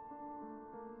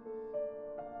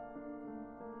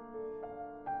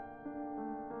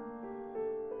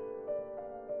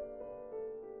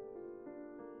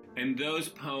 And those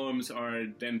poems are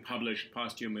then published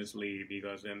posthumously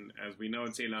because then, as we know,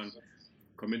 Celan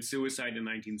commits suicide in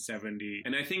 1970.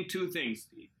 And I think two things.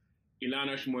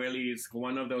 Ilana Shmueli is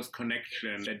one of those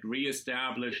connections that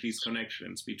reestablish these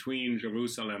connections between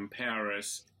Jerusalem,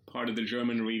 Paris, part of the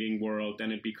German reading world,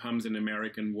 then it becomes an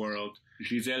American world.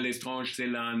 Gisèle Lestrange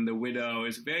Celan, the widow,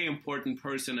 is a very important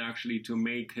person actually to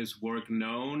make his work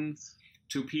known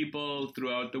to people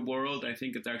throughout the world. I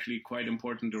think it's actually quite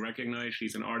important to recognize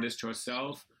she's an artist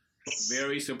herself,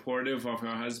 very supportive of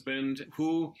her husband,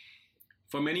 who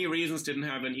for many reasons didn't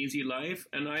have an easy life.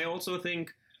 And I also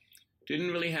think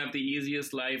didn't really have the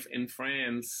easiest life in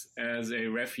France as a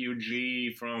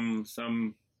refugee from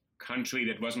some country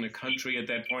that wasn't a country at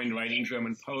that point, writing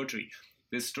German poetry.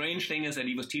 The strange thing is that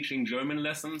he was teaching German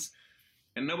lessons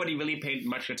and nobody really paid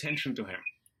much attention to him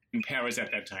in Paris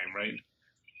at that time, right?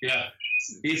 Yeah,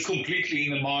 he's completely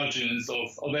in the margins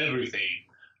of everything.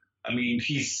 I mean,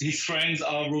 his friends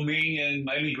are Romanian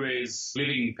emigres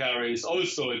living in Paris,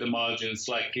 also at the margins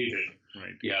like he did.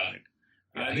 Right. Yeah.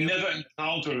 Right. He never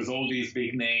encounters all these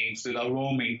big names that are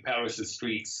roaming Paris'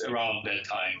 streets around that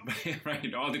time.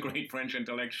 Right, all the great French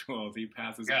intellectuals he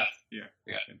passes. Yeah.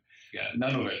 Yeah,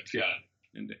 none of it, yeah.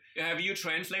 And have you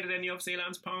translated any of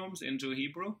Celan's poems into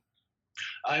Hebrew?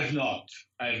 I've not.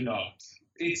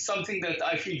 It's something that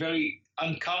I feel very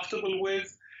uncomfortable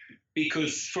with,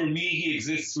 because for me he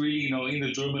exists really, in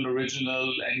the German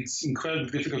original, and it's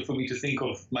incredibly difficult for me to think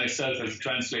of myself as a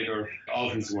translator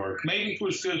of his work. Maybe it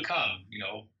will still come,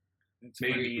 It's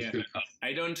Maybe funny, it will still come.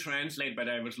 I don't translate, but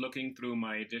I was looking through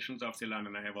my editions of Celan,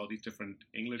 and I have all these different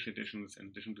English editions in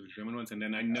addition to the German ones, and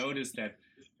then I noticed that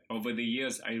over the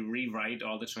years I rewrite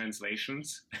all the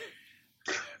translations.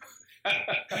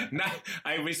 Now,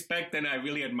 I respect and I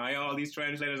really admire all these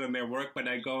translators and their work, but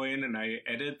I go in and I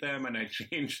edit them and I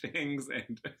change things.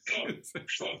 And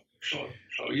Sure.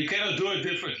 You cannot do it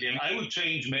differently. And I would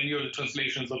change many of the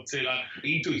translations of Celan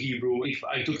into Hebrew if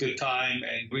I took the time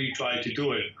and really tried to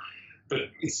do it. But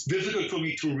it's difficult for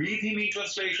me to read him in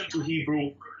translation to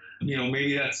Hebrew.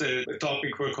 Maybe that's a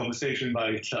topic for a conversation by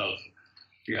itself.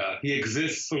 Yeah, he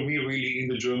exists for me really in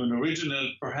the German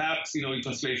original, perhaps, in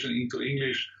translation into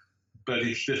English, but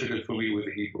it's difficult for me with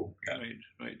the Hebrew. Yeah.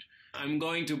 Right. I'm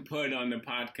going to put on the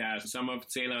podcast some of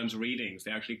Celan's readings.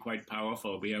 They're actually quite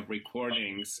powerful. We have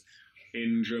recordings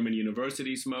in German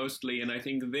universities mostly, and I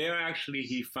think there actually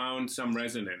he found some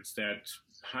resonance that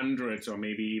hundreds or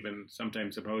maybe even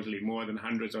sometimes supposedly more than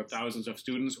hundreds or thousands of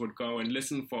students would go and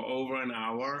listen for over an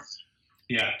hour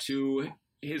to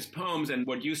his poems. And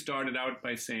what you started out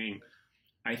by saying,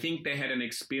 I think they had an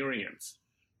experience.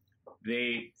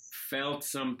 They felt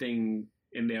something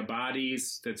in their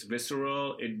bodies that's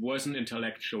visceral. It wasn't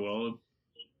intellectual.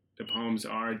 The poems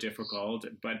are difficult,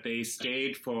 but they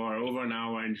stayed for over an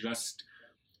hour and just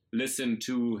listened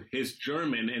to his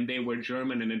German, and they were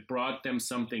German, and it brought them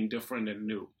something different and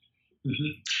new.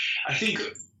 Mm-hmm. I think,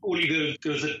 Uli,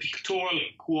 there's a pictorial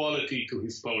quality to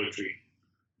his poetry,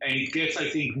 and it gets, I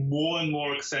think, more and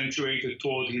more accentuated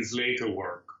toward his later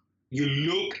work. You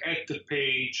look at the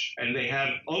page, and they have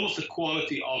almost the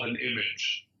quality of an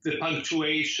image. The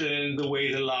punctuation, the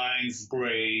way the lines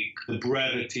break, the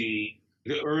brevity,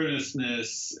 the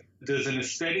earnestness. There's an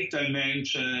aesthetic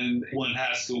dimension one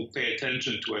has to pay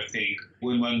attention to, I think,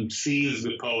 when one sees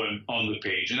the poem on the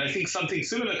page. And I think something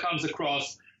similar comes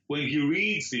across when he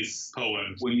reads this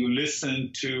poem, when you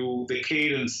listen to the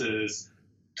cadences,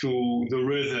 to the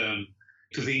rhythm,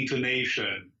 to the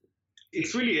intonation.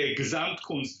 It's really a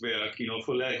Gesamtkunstwerk,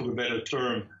 for lack of a better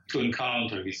term, to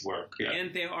encounter his work. Yeah.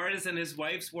 And the artist and his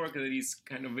wife's work, that he's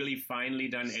kind of really finely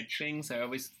done etchings. I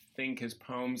always think his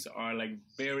poems are like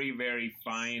very, very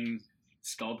fine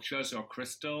sculptures or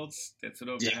crystals that sort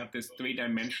of have this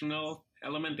three-dimensional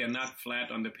element. They're not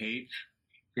flat on the page.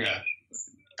 Yeah,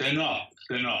 they're not.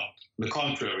 The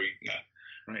contrary, yeah.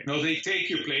 Right. No, they take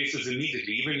you places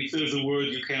immediately. Even if there's a word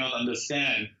you cannot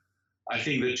understand, I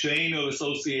think the chain of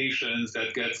associations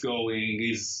that gets going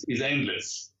is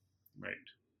endless. Right.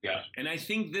 Yeah. And I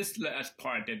think this last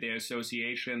part, that there are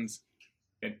associations,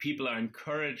 that people are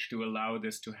encouraged to allow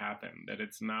this to happen, that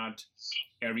it's not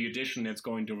erudition that's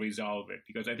going to resolve it.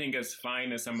 Because I think as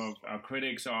fine as some of our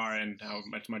critics are and how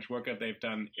much work that they've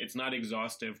done, it's not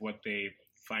exhaustive what they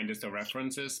find as the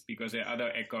references, because there are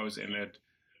other echoes in it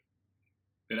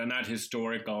that are not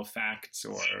historical facts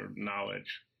or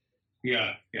knowledge.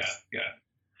 Yeah.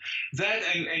 That,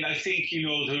 and I think,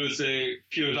 there is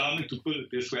if you allow me to put it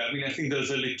this way, I think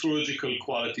there's a liturgical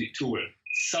quality to it.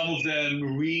 Some of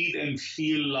them read and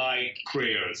feel like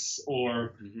prayers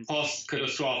or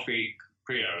post-catastrophic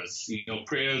prayers,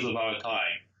 prayers of our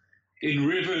time. In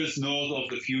Rivers North of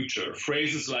the Future,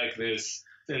 phrases like this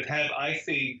that have, I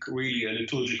think, really a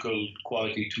liturgical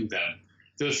quality to them.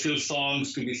 There's still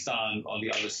songs to be sung on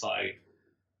the other side,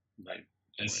 right,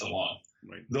 and so on.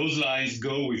 Right. Those lines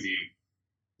go with you.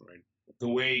 Right. The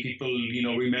way people,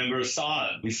 remember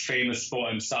Saan, his famous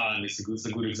poem Saan is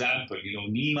a good example.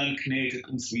 Niemand knetet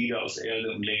uns wieder aus Erde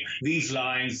und Lehm. These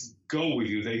lines go with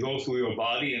you. They go through your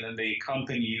body, and then they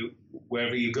accompany you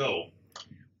wherever you go.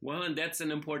 Well, and that's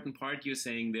an important part you're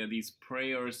saying there, these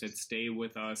prayers that stay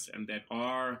with us and that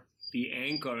are the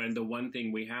anchor and the one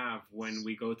thing we have when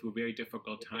we go through very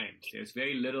difficult times. There's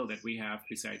very little that we have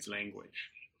besides language.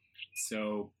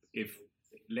 So if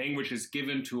language is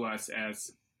given to us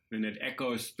and it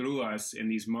echoes through us in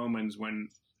these moments when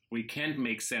we can't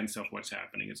make sense of what's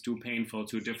happening, it's too painful,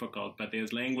 too difficult, but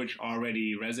there's language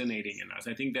already resonating in us.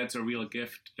 I think that's a real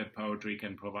gift that poetry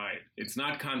can provide. It's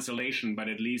not consolation, but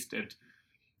at least it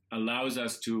allows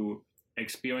us to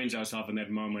experience ourselves in that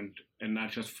moment and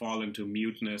not just fall into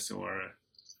muteness or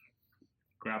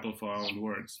grapple for our own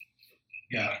words.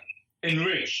 Yeah.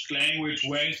 Enriched. Language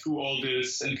went through all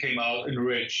this and came out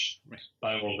enriched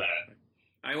by all that.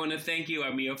 I want to thank you,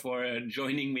 Amir, for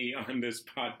joining me on this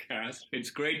podcast.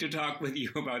 It's great to talk with you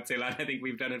about Ceylon. I think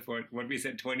we've done it for,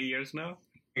 20 years now?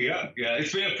 Yeah.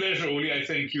 It's been a pleasure, Uli. I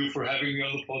thank you for having me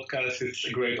on the podcast. It's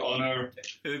a great honor.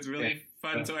 It's really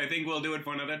fun. So I think we'll do it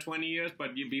for another 20 years,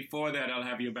 but before that, I'll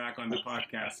have you back on the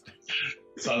podcast.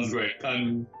 Sounds great.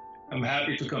 I'm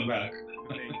happy to come back.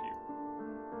 Thank you.